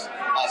support us.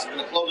 So we're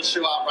going to close the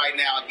show out right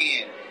now.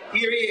 Again,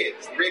 here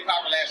is the red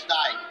carpet last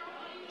night.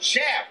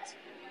 Shaft,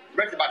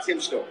 directed by Tim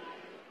Story.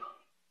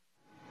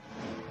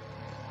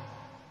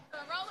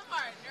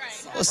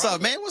 What's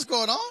up, man? What's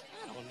going on?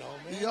 I don't know,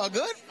 man. You all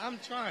good? I'm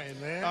trying,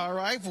 man. All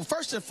right. Well,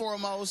 first and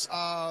foremost,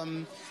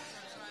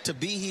 to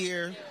be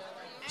here,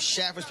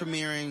 Shaft is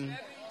premiering,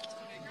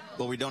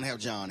 but we don't have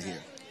John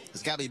here.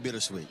 It's got to be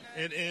bittersweet.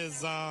 It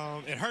is.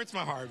 It hurts my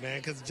heart, man,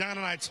 because John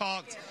and I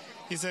talked.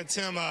 He said,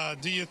 "Tim,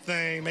 do your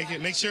thing.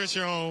 Make sure it's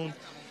your own."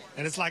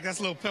 And it's like that's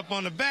a little pep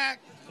on the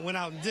back. Went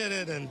out and did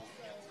it, and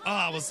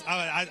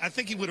I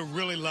think he would have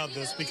really loved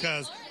this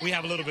because we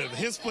have a little bit of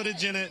his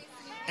footage in it.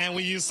 And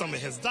we used some of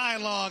his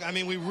dialogue. I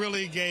mean, we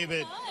really gave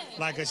it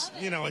like a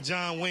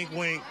John wink,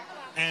 wink.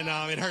 And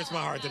it hurts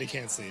my heart that he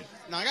can't see it.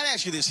 Now, I got to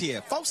ask you this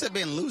here. Folks have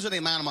been losing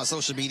their mind on my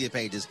social media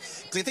pages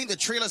because they think the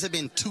trailers have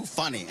been too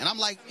funny. And I'm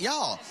like,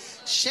 y'all,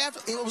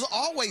 Shaft, it was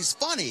always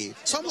funny.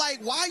 So I'm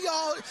like, why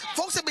y'all,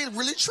 folks have been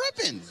really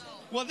tripping.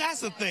 Well, that's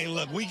the thing.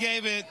 Look, we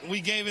gave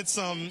it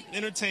some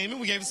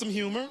entertainment. We gave it some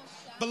humor.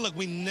 But look,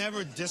 we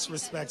never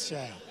disrespect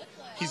Shaft.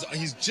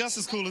 He's just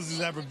as cool as he's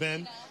ever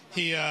been.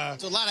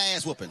 It's a lot of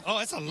ass whooping. Oh,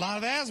 it's a lot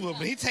of ass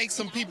whooping. He takes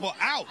some people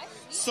out.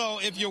 So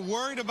if you're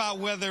worried about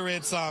whether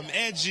it's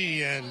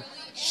edgy and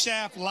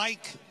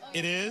Shaft-like,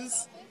 it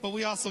is. But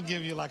we also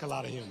give you like a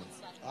lot of humor.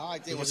 All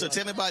right, then. So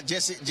tell me about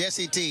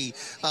Jesse T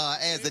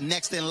as the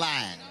next in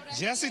line.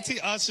 Jesse T.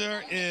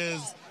 Usher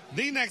is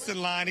the next in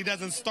line. He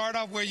doesn't start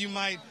off where you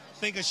might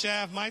think a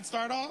Shaft might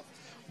start off,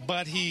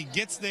 but he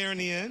gets there in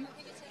the end.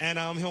 And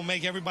he'll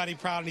make everybody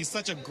proud. And he's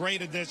such a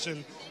great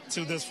addition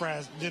to this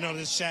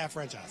Shaft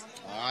franchise.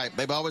 All right,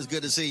 baby, always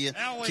good to see you.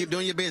 Always. Keep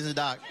doing your business,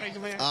 Doc. Thank you,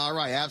 man. All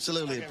right,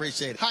 absolutely. Okay,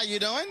 appreciate it. How you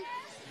doing?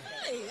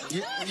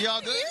 Hi. You all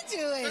good?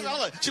 How you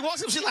doing? She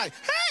walks up, she's like,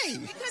 hey.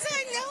 Because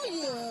I know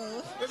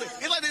you.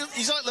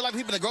 It's like you like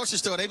people in the grocery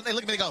store. They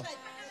look at me and go,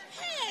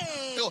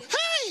 Hey. they go,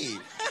 hey.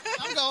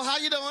 I'm going, how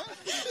you doing?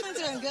 I'm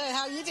doing good.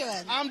 How you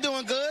doing? I'm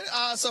doing good.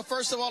 So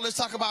first of all, let's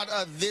talk about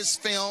this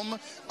film.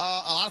 A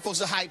lot of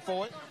folks are hyped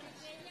for it.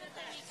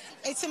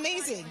 It's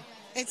amazing.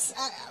 It's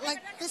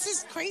this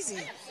is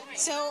crazy.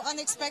 So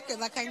unexpected.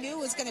 Like I knew it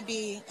was going to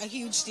be a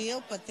huge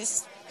deal, but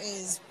this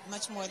is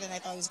much more than I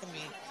thought it was going to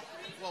be.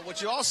 Well,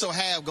 what you also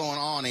have going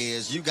on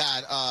is you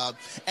got,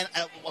 and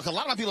a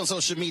lot of people on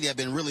social media have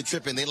been really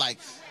tripping.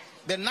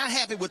 They're not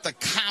happy with the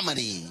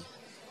comedy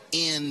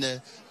in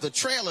the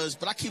trailers,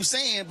 but I keep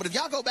saying, but if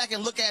y'all go back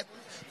and look at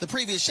the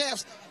previous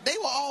Shafts, they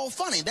were all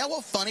funny. There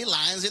were funny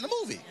lines in the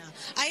movie. Yeah,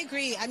 I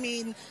agree. I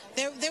mean,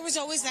 there was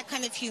always that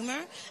kind of humor,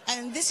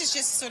 and this is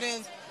just sort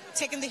of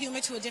taking the humor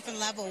to a different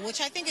level,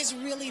 which I think is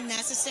really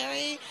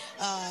necessary,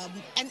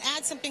 and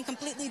add something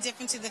completely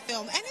different to the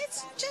film. And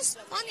it's just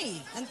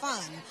funny and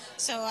fun.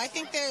 So I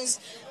think there's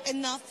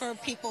enough for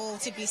people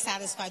to be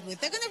satisfied with.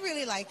 They're going to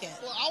really like it.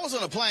 Well, I was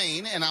on a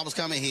plane, and I was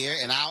coming here,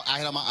 and I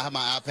had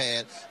my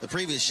iPad, the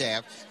previous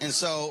Shaft. And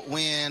so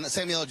when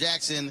Samuel L.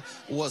 Jackson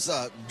was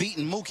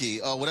beating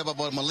Mookie, or whatever,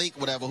 but Malik,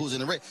 whatever, who's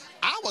in the ring,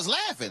 I was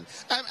laughing.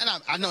 And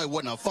I know it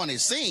wasn't a funny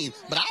scene,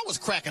 but I was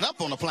cracking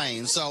up on the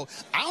plane. So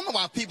I don't know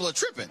why people are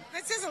tripping.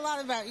 That says a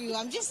lot about you.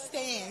 I'm just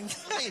saying.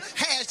 Hey,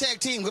 hashtag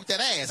team whip that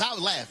ass. I was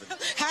laughing.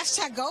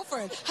 Hashtag go for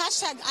it.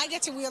 Hashtag I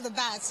get to wheel the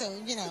bat, so,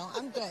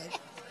 I'm good.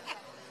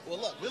 Well,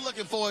 look, we're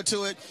looking forward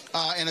to it.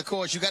 And, of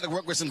course, you got to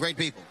work with some great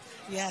people.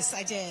 Yes,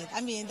 I did.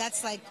 I mean,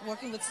 that's like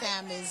working with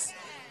Sam is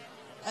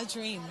a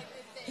dream.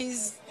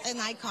 He's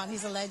an icon.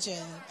 He's a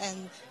legend.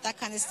 And that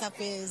kind of stuff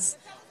is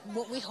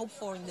what we hope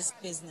for in this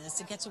business,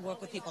 to get to work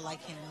with people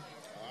like him.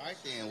 All right,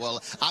 then.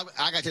 Well, I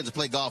got a chance to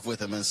play golf with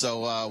him, and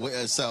so...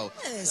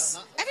 Yes.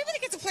 Everybody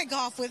gets to play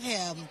golf with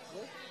him.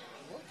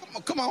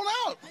 Come on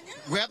out.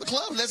 Grab the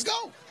club. Let's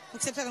go.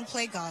 Except I don't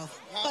play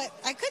golf. But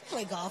I could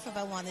play golf if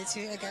I wanted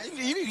to, I guess.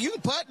 You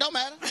can putt. Don't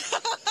matter.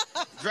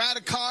 Drive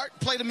the cart.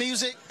 Play the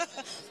music.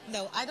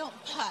 No, I don't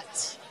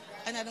putt.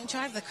 And I don't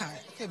drive the cart.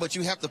 Okay, but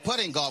you have to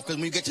putt in golf because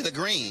when you get to the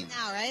green.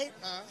 Now, right?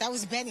 That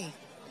was Benny.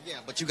 Yeah,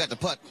 but you got the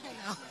putt.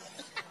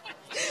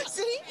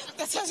 See?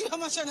 That tells you how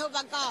much I know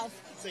about golf.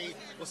 See?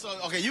 Well, so,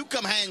 okay, you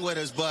come hang with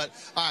us, but,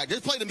 all right,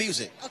 just play the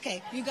music.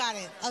 Okay, you got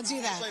it. I'll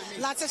do that.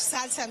 Lots of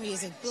salsa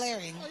music,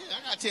 blaring. Oh, yeah,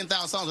 I got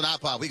 10,000 songs on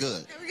iPod. We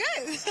good. We're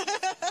good.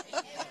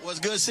 What's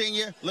good,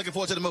 senior? Looking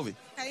forward to the movie.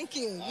 Thank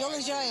you. You'll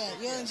enjoy it.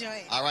 You'll enjoy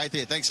it. All right,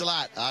 there. Thanks a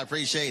lot. I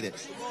appreciate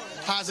it.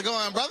 How's it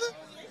going, brother?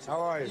 How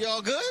are you? You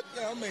all good?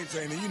 Yeah, I'm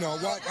maintaining. You know,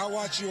 I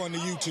watch you on the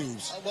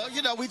YouTubes. Well,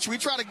 you know, we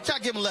try to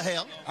give him a little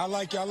help. I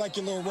like your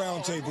little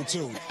round table,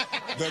 too.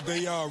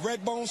 the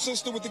Red Bone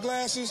sister with the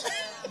glasses,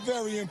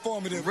 very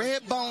informative.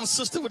 Red Bone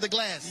sister with the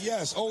glasses?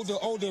 Yes, older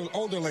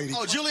lady.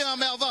 Oh, Julianne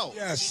Malveaux?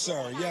 Yes,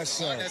 sir. Yes,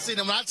 sir. Right, see,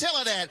 when I tell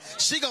her that,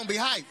 she gonna be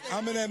hyped.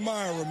 I'm an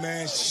admirer,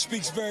 man. She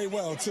speaks very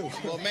well, too.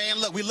 Well, man,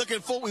 look, we were looking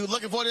for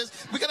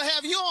this. We're gonna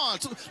have you on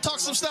to talk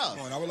some stuff.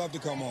 I would love to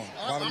come on.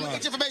 I'm gonna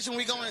get your information when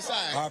we go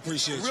inside. I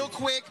appreciate it. Real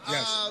quick,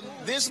 yes.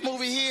 This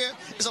movie here,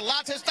 there's a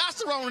lot of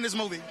testosterone in this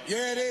movie.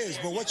 Yeah, it is.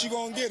 But what you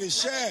gonna get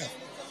is Shaft.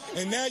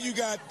 And now you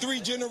got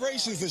 3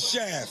 generations of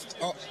Shaft.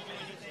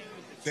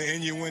 The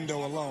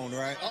innuendo alone,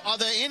 right? Are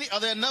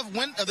there enough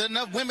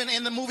women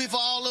in the movie for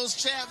all those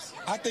chaps?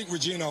 I think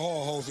Regina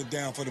Hall holds it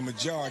down for the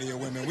majority of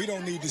women. We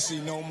don't need to see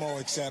no more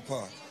except her.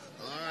 All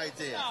right,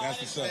 there. That's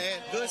what's up.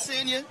 Good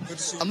seeing you. Good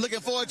to see you. I'm looking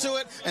forward to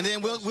it, and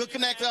then we'll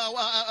connect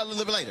a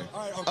little bit later.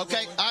 All right,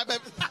 okay? All right,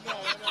 baby.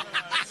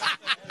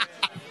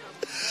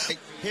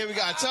 Here we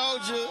go. I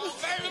told you.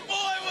 Baby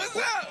boy, what's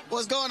up?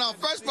 What's going on?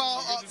 First of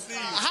all,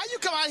 how you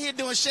come out here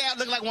doing Shaft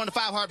looking like one of the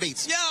 5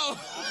 heartbeats? Yo.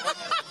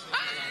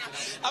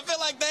 I feel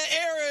like that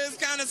era is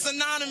kind of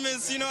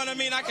synonymous, you know what I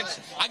mean? I could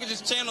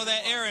just channel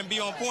that era and be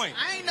on point.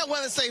 I ain't know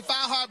whether to say 5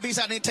 heartbeats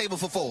on the table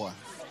for 4.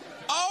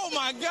 Oh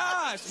my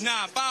gosh.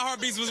 Nah, 5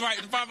 heartbeats was right.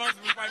 5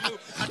 heartbeats was right move.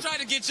 I tried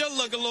to get your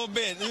look a little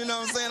bit, you know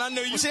what I'm saying? I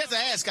knew you. Well, see, that's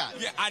an ascot.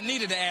 Yeah, I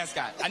needed an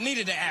ascot.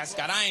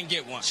 I ain't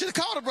get one. Should have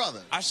called a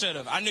brother. I should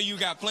have. I knew you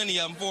got plenty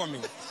of them for me.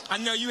 I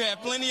know you had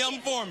plenty of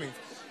them for me.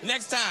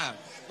 Next time.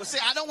 Well, see,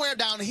 I don't wear it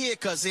down here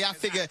because, see, I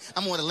figure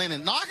I'm on the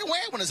linen. No, I can wear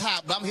it when it's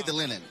hot, but I'm hit the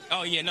linen.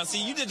 Oh, yeah. No,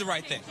 see, you did the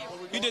right thing.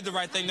 You did the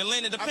right thing. The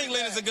pink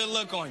linen's a good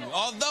look on you.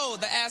 Although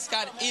the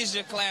ascot is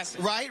your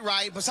classic.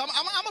 Right. But so I'm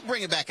going to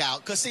bring it back out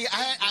because, see,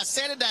 I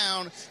set it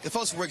down. The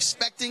folks were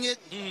expecting it.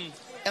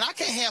 And I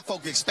can't have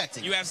folk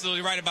expecting it. You're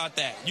absolutely right about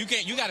that. You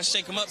got to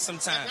shake them up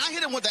sometimes. I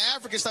hit them with the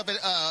African stuff at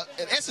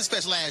Essence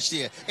Fest last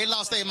year. They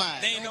lost their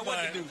mind. They ain't know what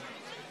to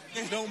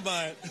do. Don't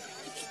buy it.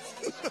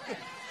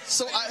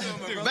 So,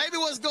 baby,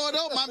 what's going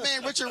on? My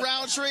man, Richard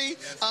Roundtree.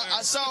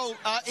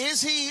 Is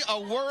he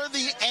a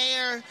worthy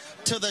heir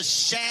to the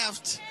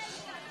Shaft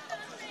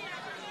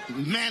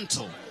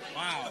mantle?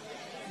 Wow.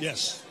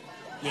 Yes.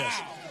 Wow.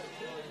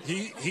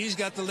 He's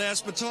got the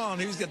last baton.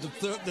 He's got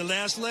the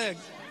last leg.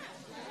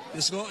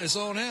 It's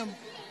on him.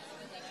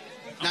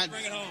 Now,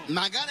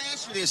 I got to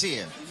ask you this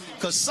here,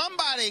 because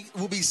somebody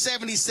will be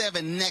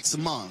 77 next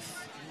month.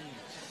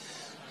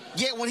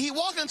 Yet when he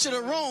walked into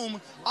the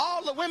room,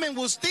 all the women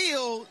will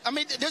still, I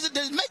mean, does it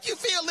make you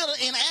feel a little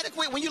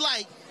inadequate when you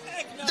like?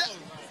 Heck no.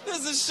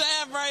 This is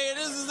Shaft right here.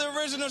 This is the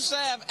original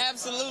Shaft.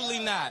 Absolutely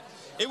not.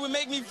 It would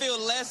make me feel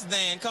less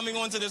than coming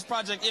onto this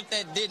project if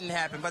that didn't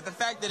happen. But the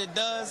fact that it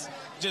does,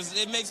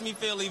 it makes me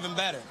feel even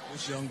better.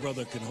 This young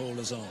brother can hold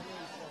his own.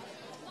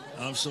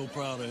 I'm so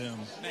proud of him.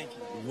 Thank you.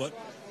 What?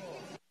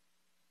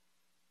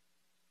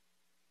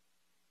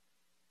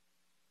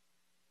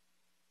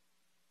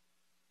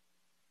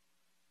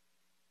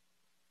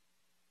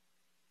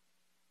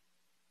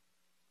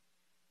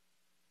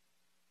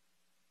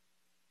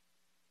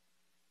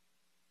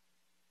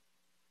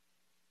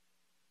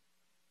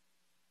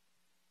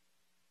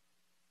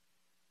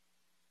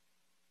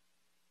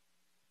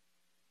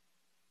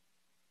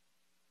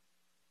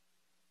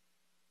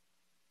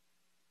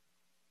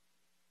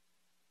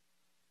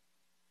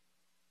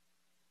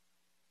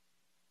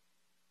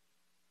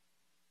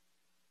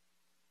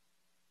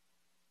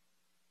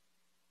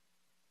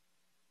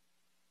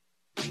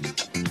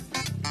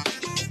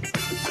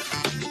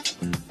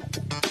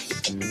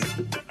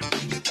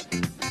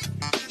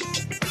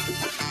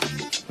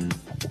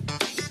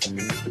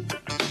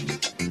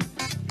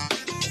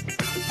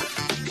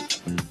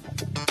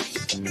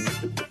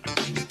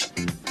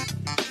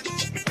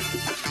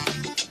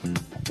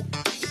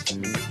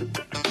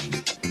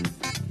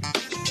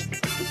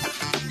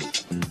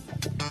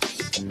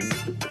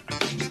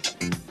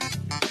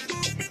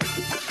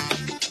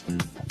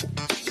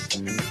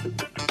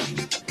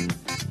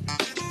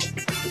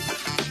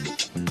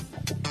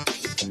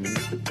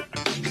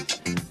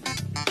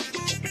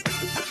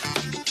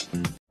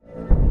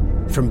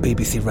 From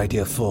BBC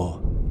Radio 4,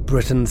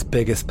 Britain's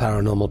biggest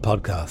paranormal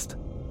podcast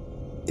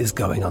is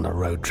going on a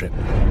road trip.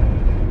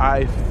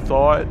 I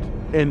thought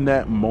in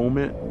that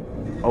moment,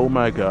 oh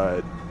my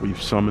God,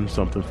 we've summoned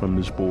something from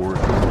this board.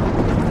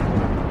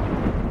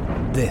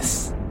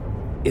 This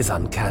is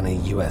Uncanny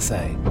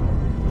USA.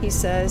 He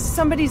says,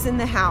 somebody's in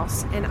the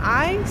house, and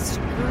I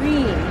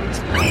screamed.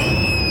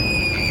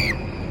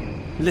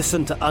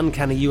 Listen to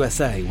Uncanny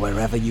USA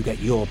wherever you get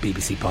your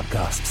BBC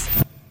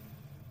podcasts,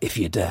 if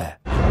you dare.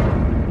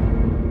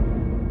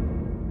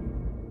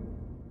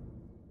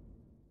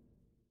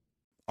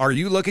 Are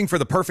you looking for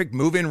the perfect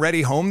move-in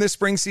ready home this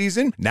spring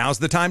season? Now's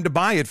the time to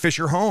buy at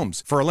Fisher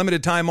Homes. For a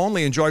limited time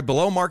only, enjoy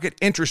below-market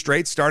interest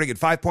rates starting at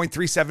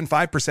 5.375%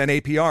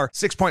 APR,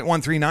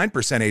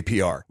 6.139%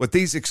 APR. With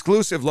these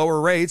exclusive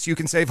lower rates, you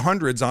can save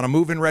hundreds on a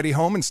move-in ready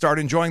home and start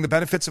enjoying the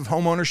benefits of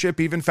homeownership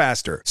even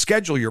faster.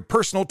 Schedule your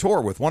personal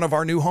tour with one of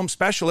our new home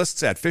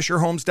specialists at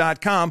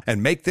FisherHomes.com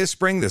and make this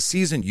spring the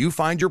season you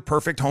find your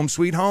perfect home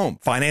sweet home.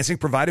 Financing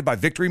provided by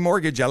Victory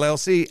Mortgage,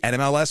 LLC,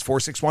 NMLS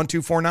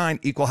 461249,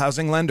 Equal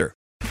Housing Lender.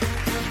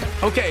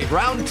 Okay,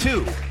 round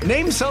two.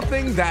 Name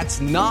something that's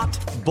not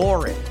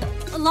boring.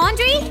 A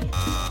laundry?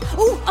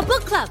 Ooh, a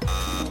book club.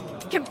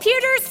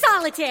 Computer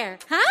solitaire,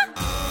 huh?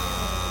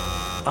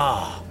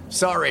 Ah,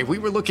 sorry, we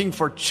were looking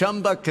for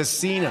Chumba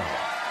Casino.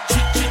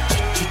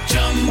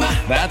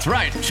 That's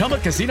right,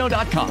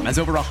 ChumbaCasino.com has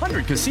over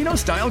 100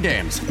 casino-style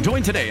games.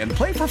 Join today and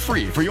play for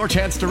free for your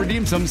chance to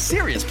redeem some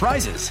serious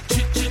prizes.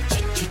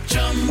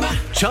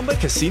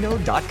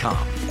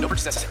 ChumbaCasino.com. No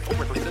purchase necessary. Void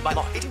where prohibited by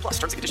law. 18+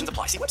 terms and conditions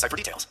apply. See website for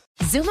details.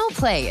 Xumo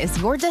Play is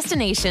your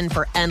destination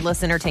for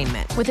endless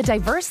entertainment. With a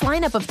diverse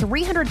lineup of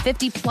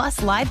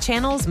 350+ live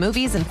channels,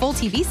 movies, and full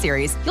TV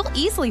series, you'll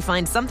easily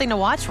find something to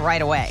watch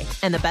right away.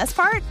 And the best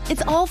part?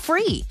 It's all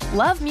free.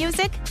 Love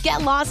music?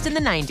 Get lost in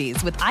the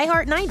 90s with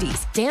iHeart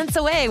 90s. Dance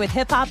away with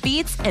hip-hop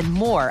beats and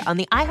more on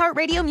the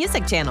iHeartRadio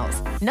music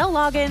channels. No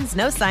logins,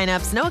 no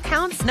signups, no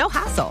accounts, no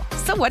hassle.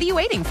 So what are you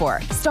waiting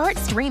for? Start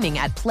streaming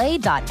at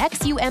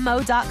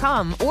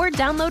play.xumo.com or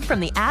download from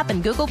the app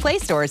and Google Play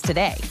stores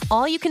today.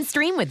 All you can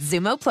stream with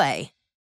Xumo Play.